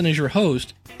using Libsyn as your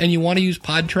host and you want to use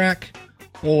PodTrack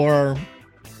or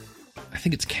I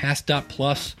think it's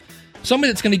Cast.plus,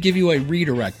 somebody that's going to give you a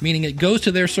redirect, meaning it goes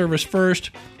to their service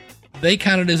first, they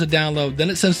count it as a download,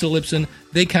 then it sends to Libsyn,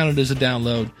 they count it as a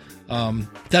download.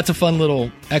 That's a fun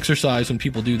little exercise when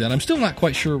people do that. I'm still not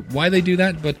quite sure why they do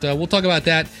that, but we'll talk about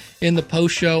that in the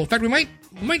post show. In fact, we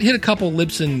might hit a couple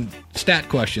Libsyn stat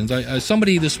questions.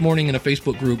 Somebody this morning in a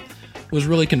Facebook group was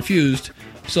really confused.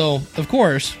 So, of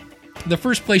course, the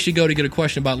first place you go to get a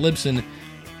question about Libsyn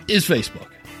is Facebook.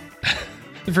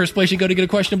 The first place you go to get a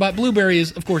question about Blueberry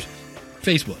is, of course,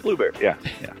 Facebook. Blueberry, yeah.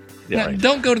 Now, right.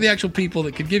 Don't go to the actual people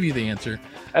that could give you the answer.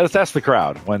 That's the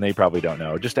crowd when they probably don't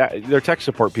know. Just their tech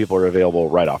support people are available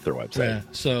right off their website. Yeah.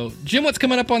 So, Jim, what's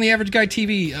coming up on the Average Guy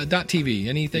TV?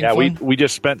 Anything? Yeah, fun? we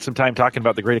just spent some time talking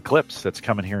about the Great Eclipse that's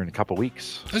coming here in a couple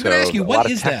weeks. I was going to ask you,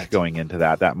 what is that? A lot of tech going into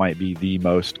that. That might be the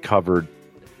most covered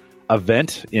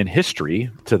event in history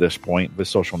to this point with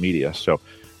social media. So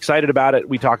excited about it.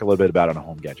 We talk a little bit about it on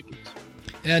Home Gadget Geeks.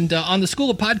 And on the School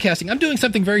of Podcasting, I'm doing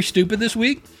something very stupid this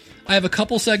week. I have a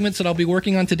couple segments that I'll be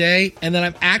working on today, and then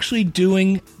I'm actually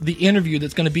doing the interview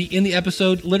that's going to be in the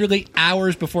episode literally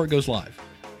hours before it goes live.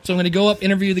 So I'm going to go up,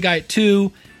 interview the guy at 2,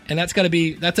 and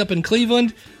that's up in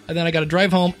Cleveland, and then I got to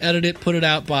drive home, edit it, put it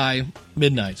out by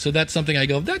midnight. So that's something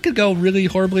that could go really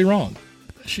horribly wrong.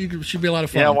 Should be a lot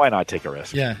of fun. Yeah, why not take a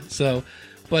risk? Yeah, so...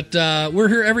 But we're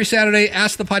here every Saturday.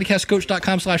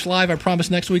 AskThePodcastCoach.com/live. I promise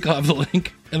next week I'll have the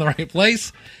link in the right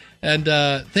place. And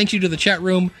thank you to the chat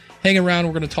room. Hang around.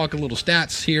 We're going to talk a little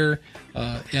stats here.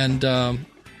 And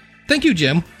thank you,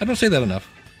 Jim. I don't say that enough.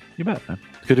 You bet, man.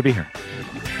 Good to be here.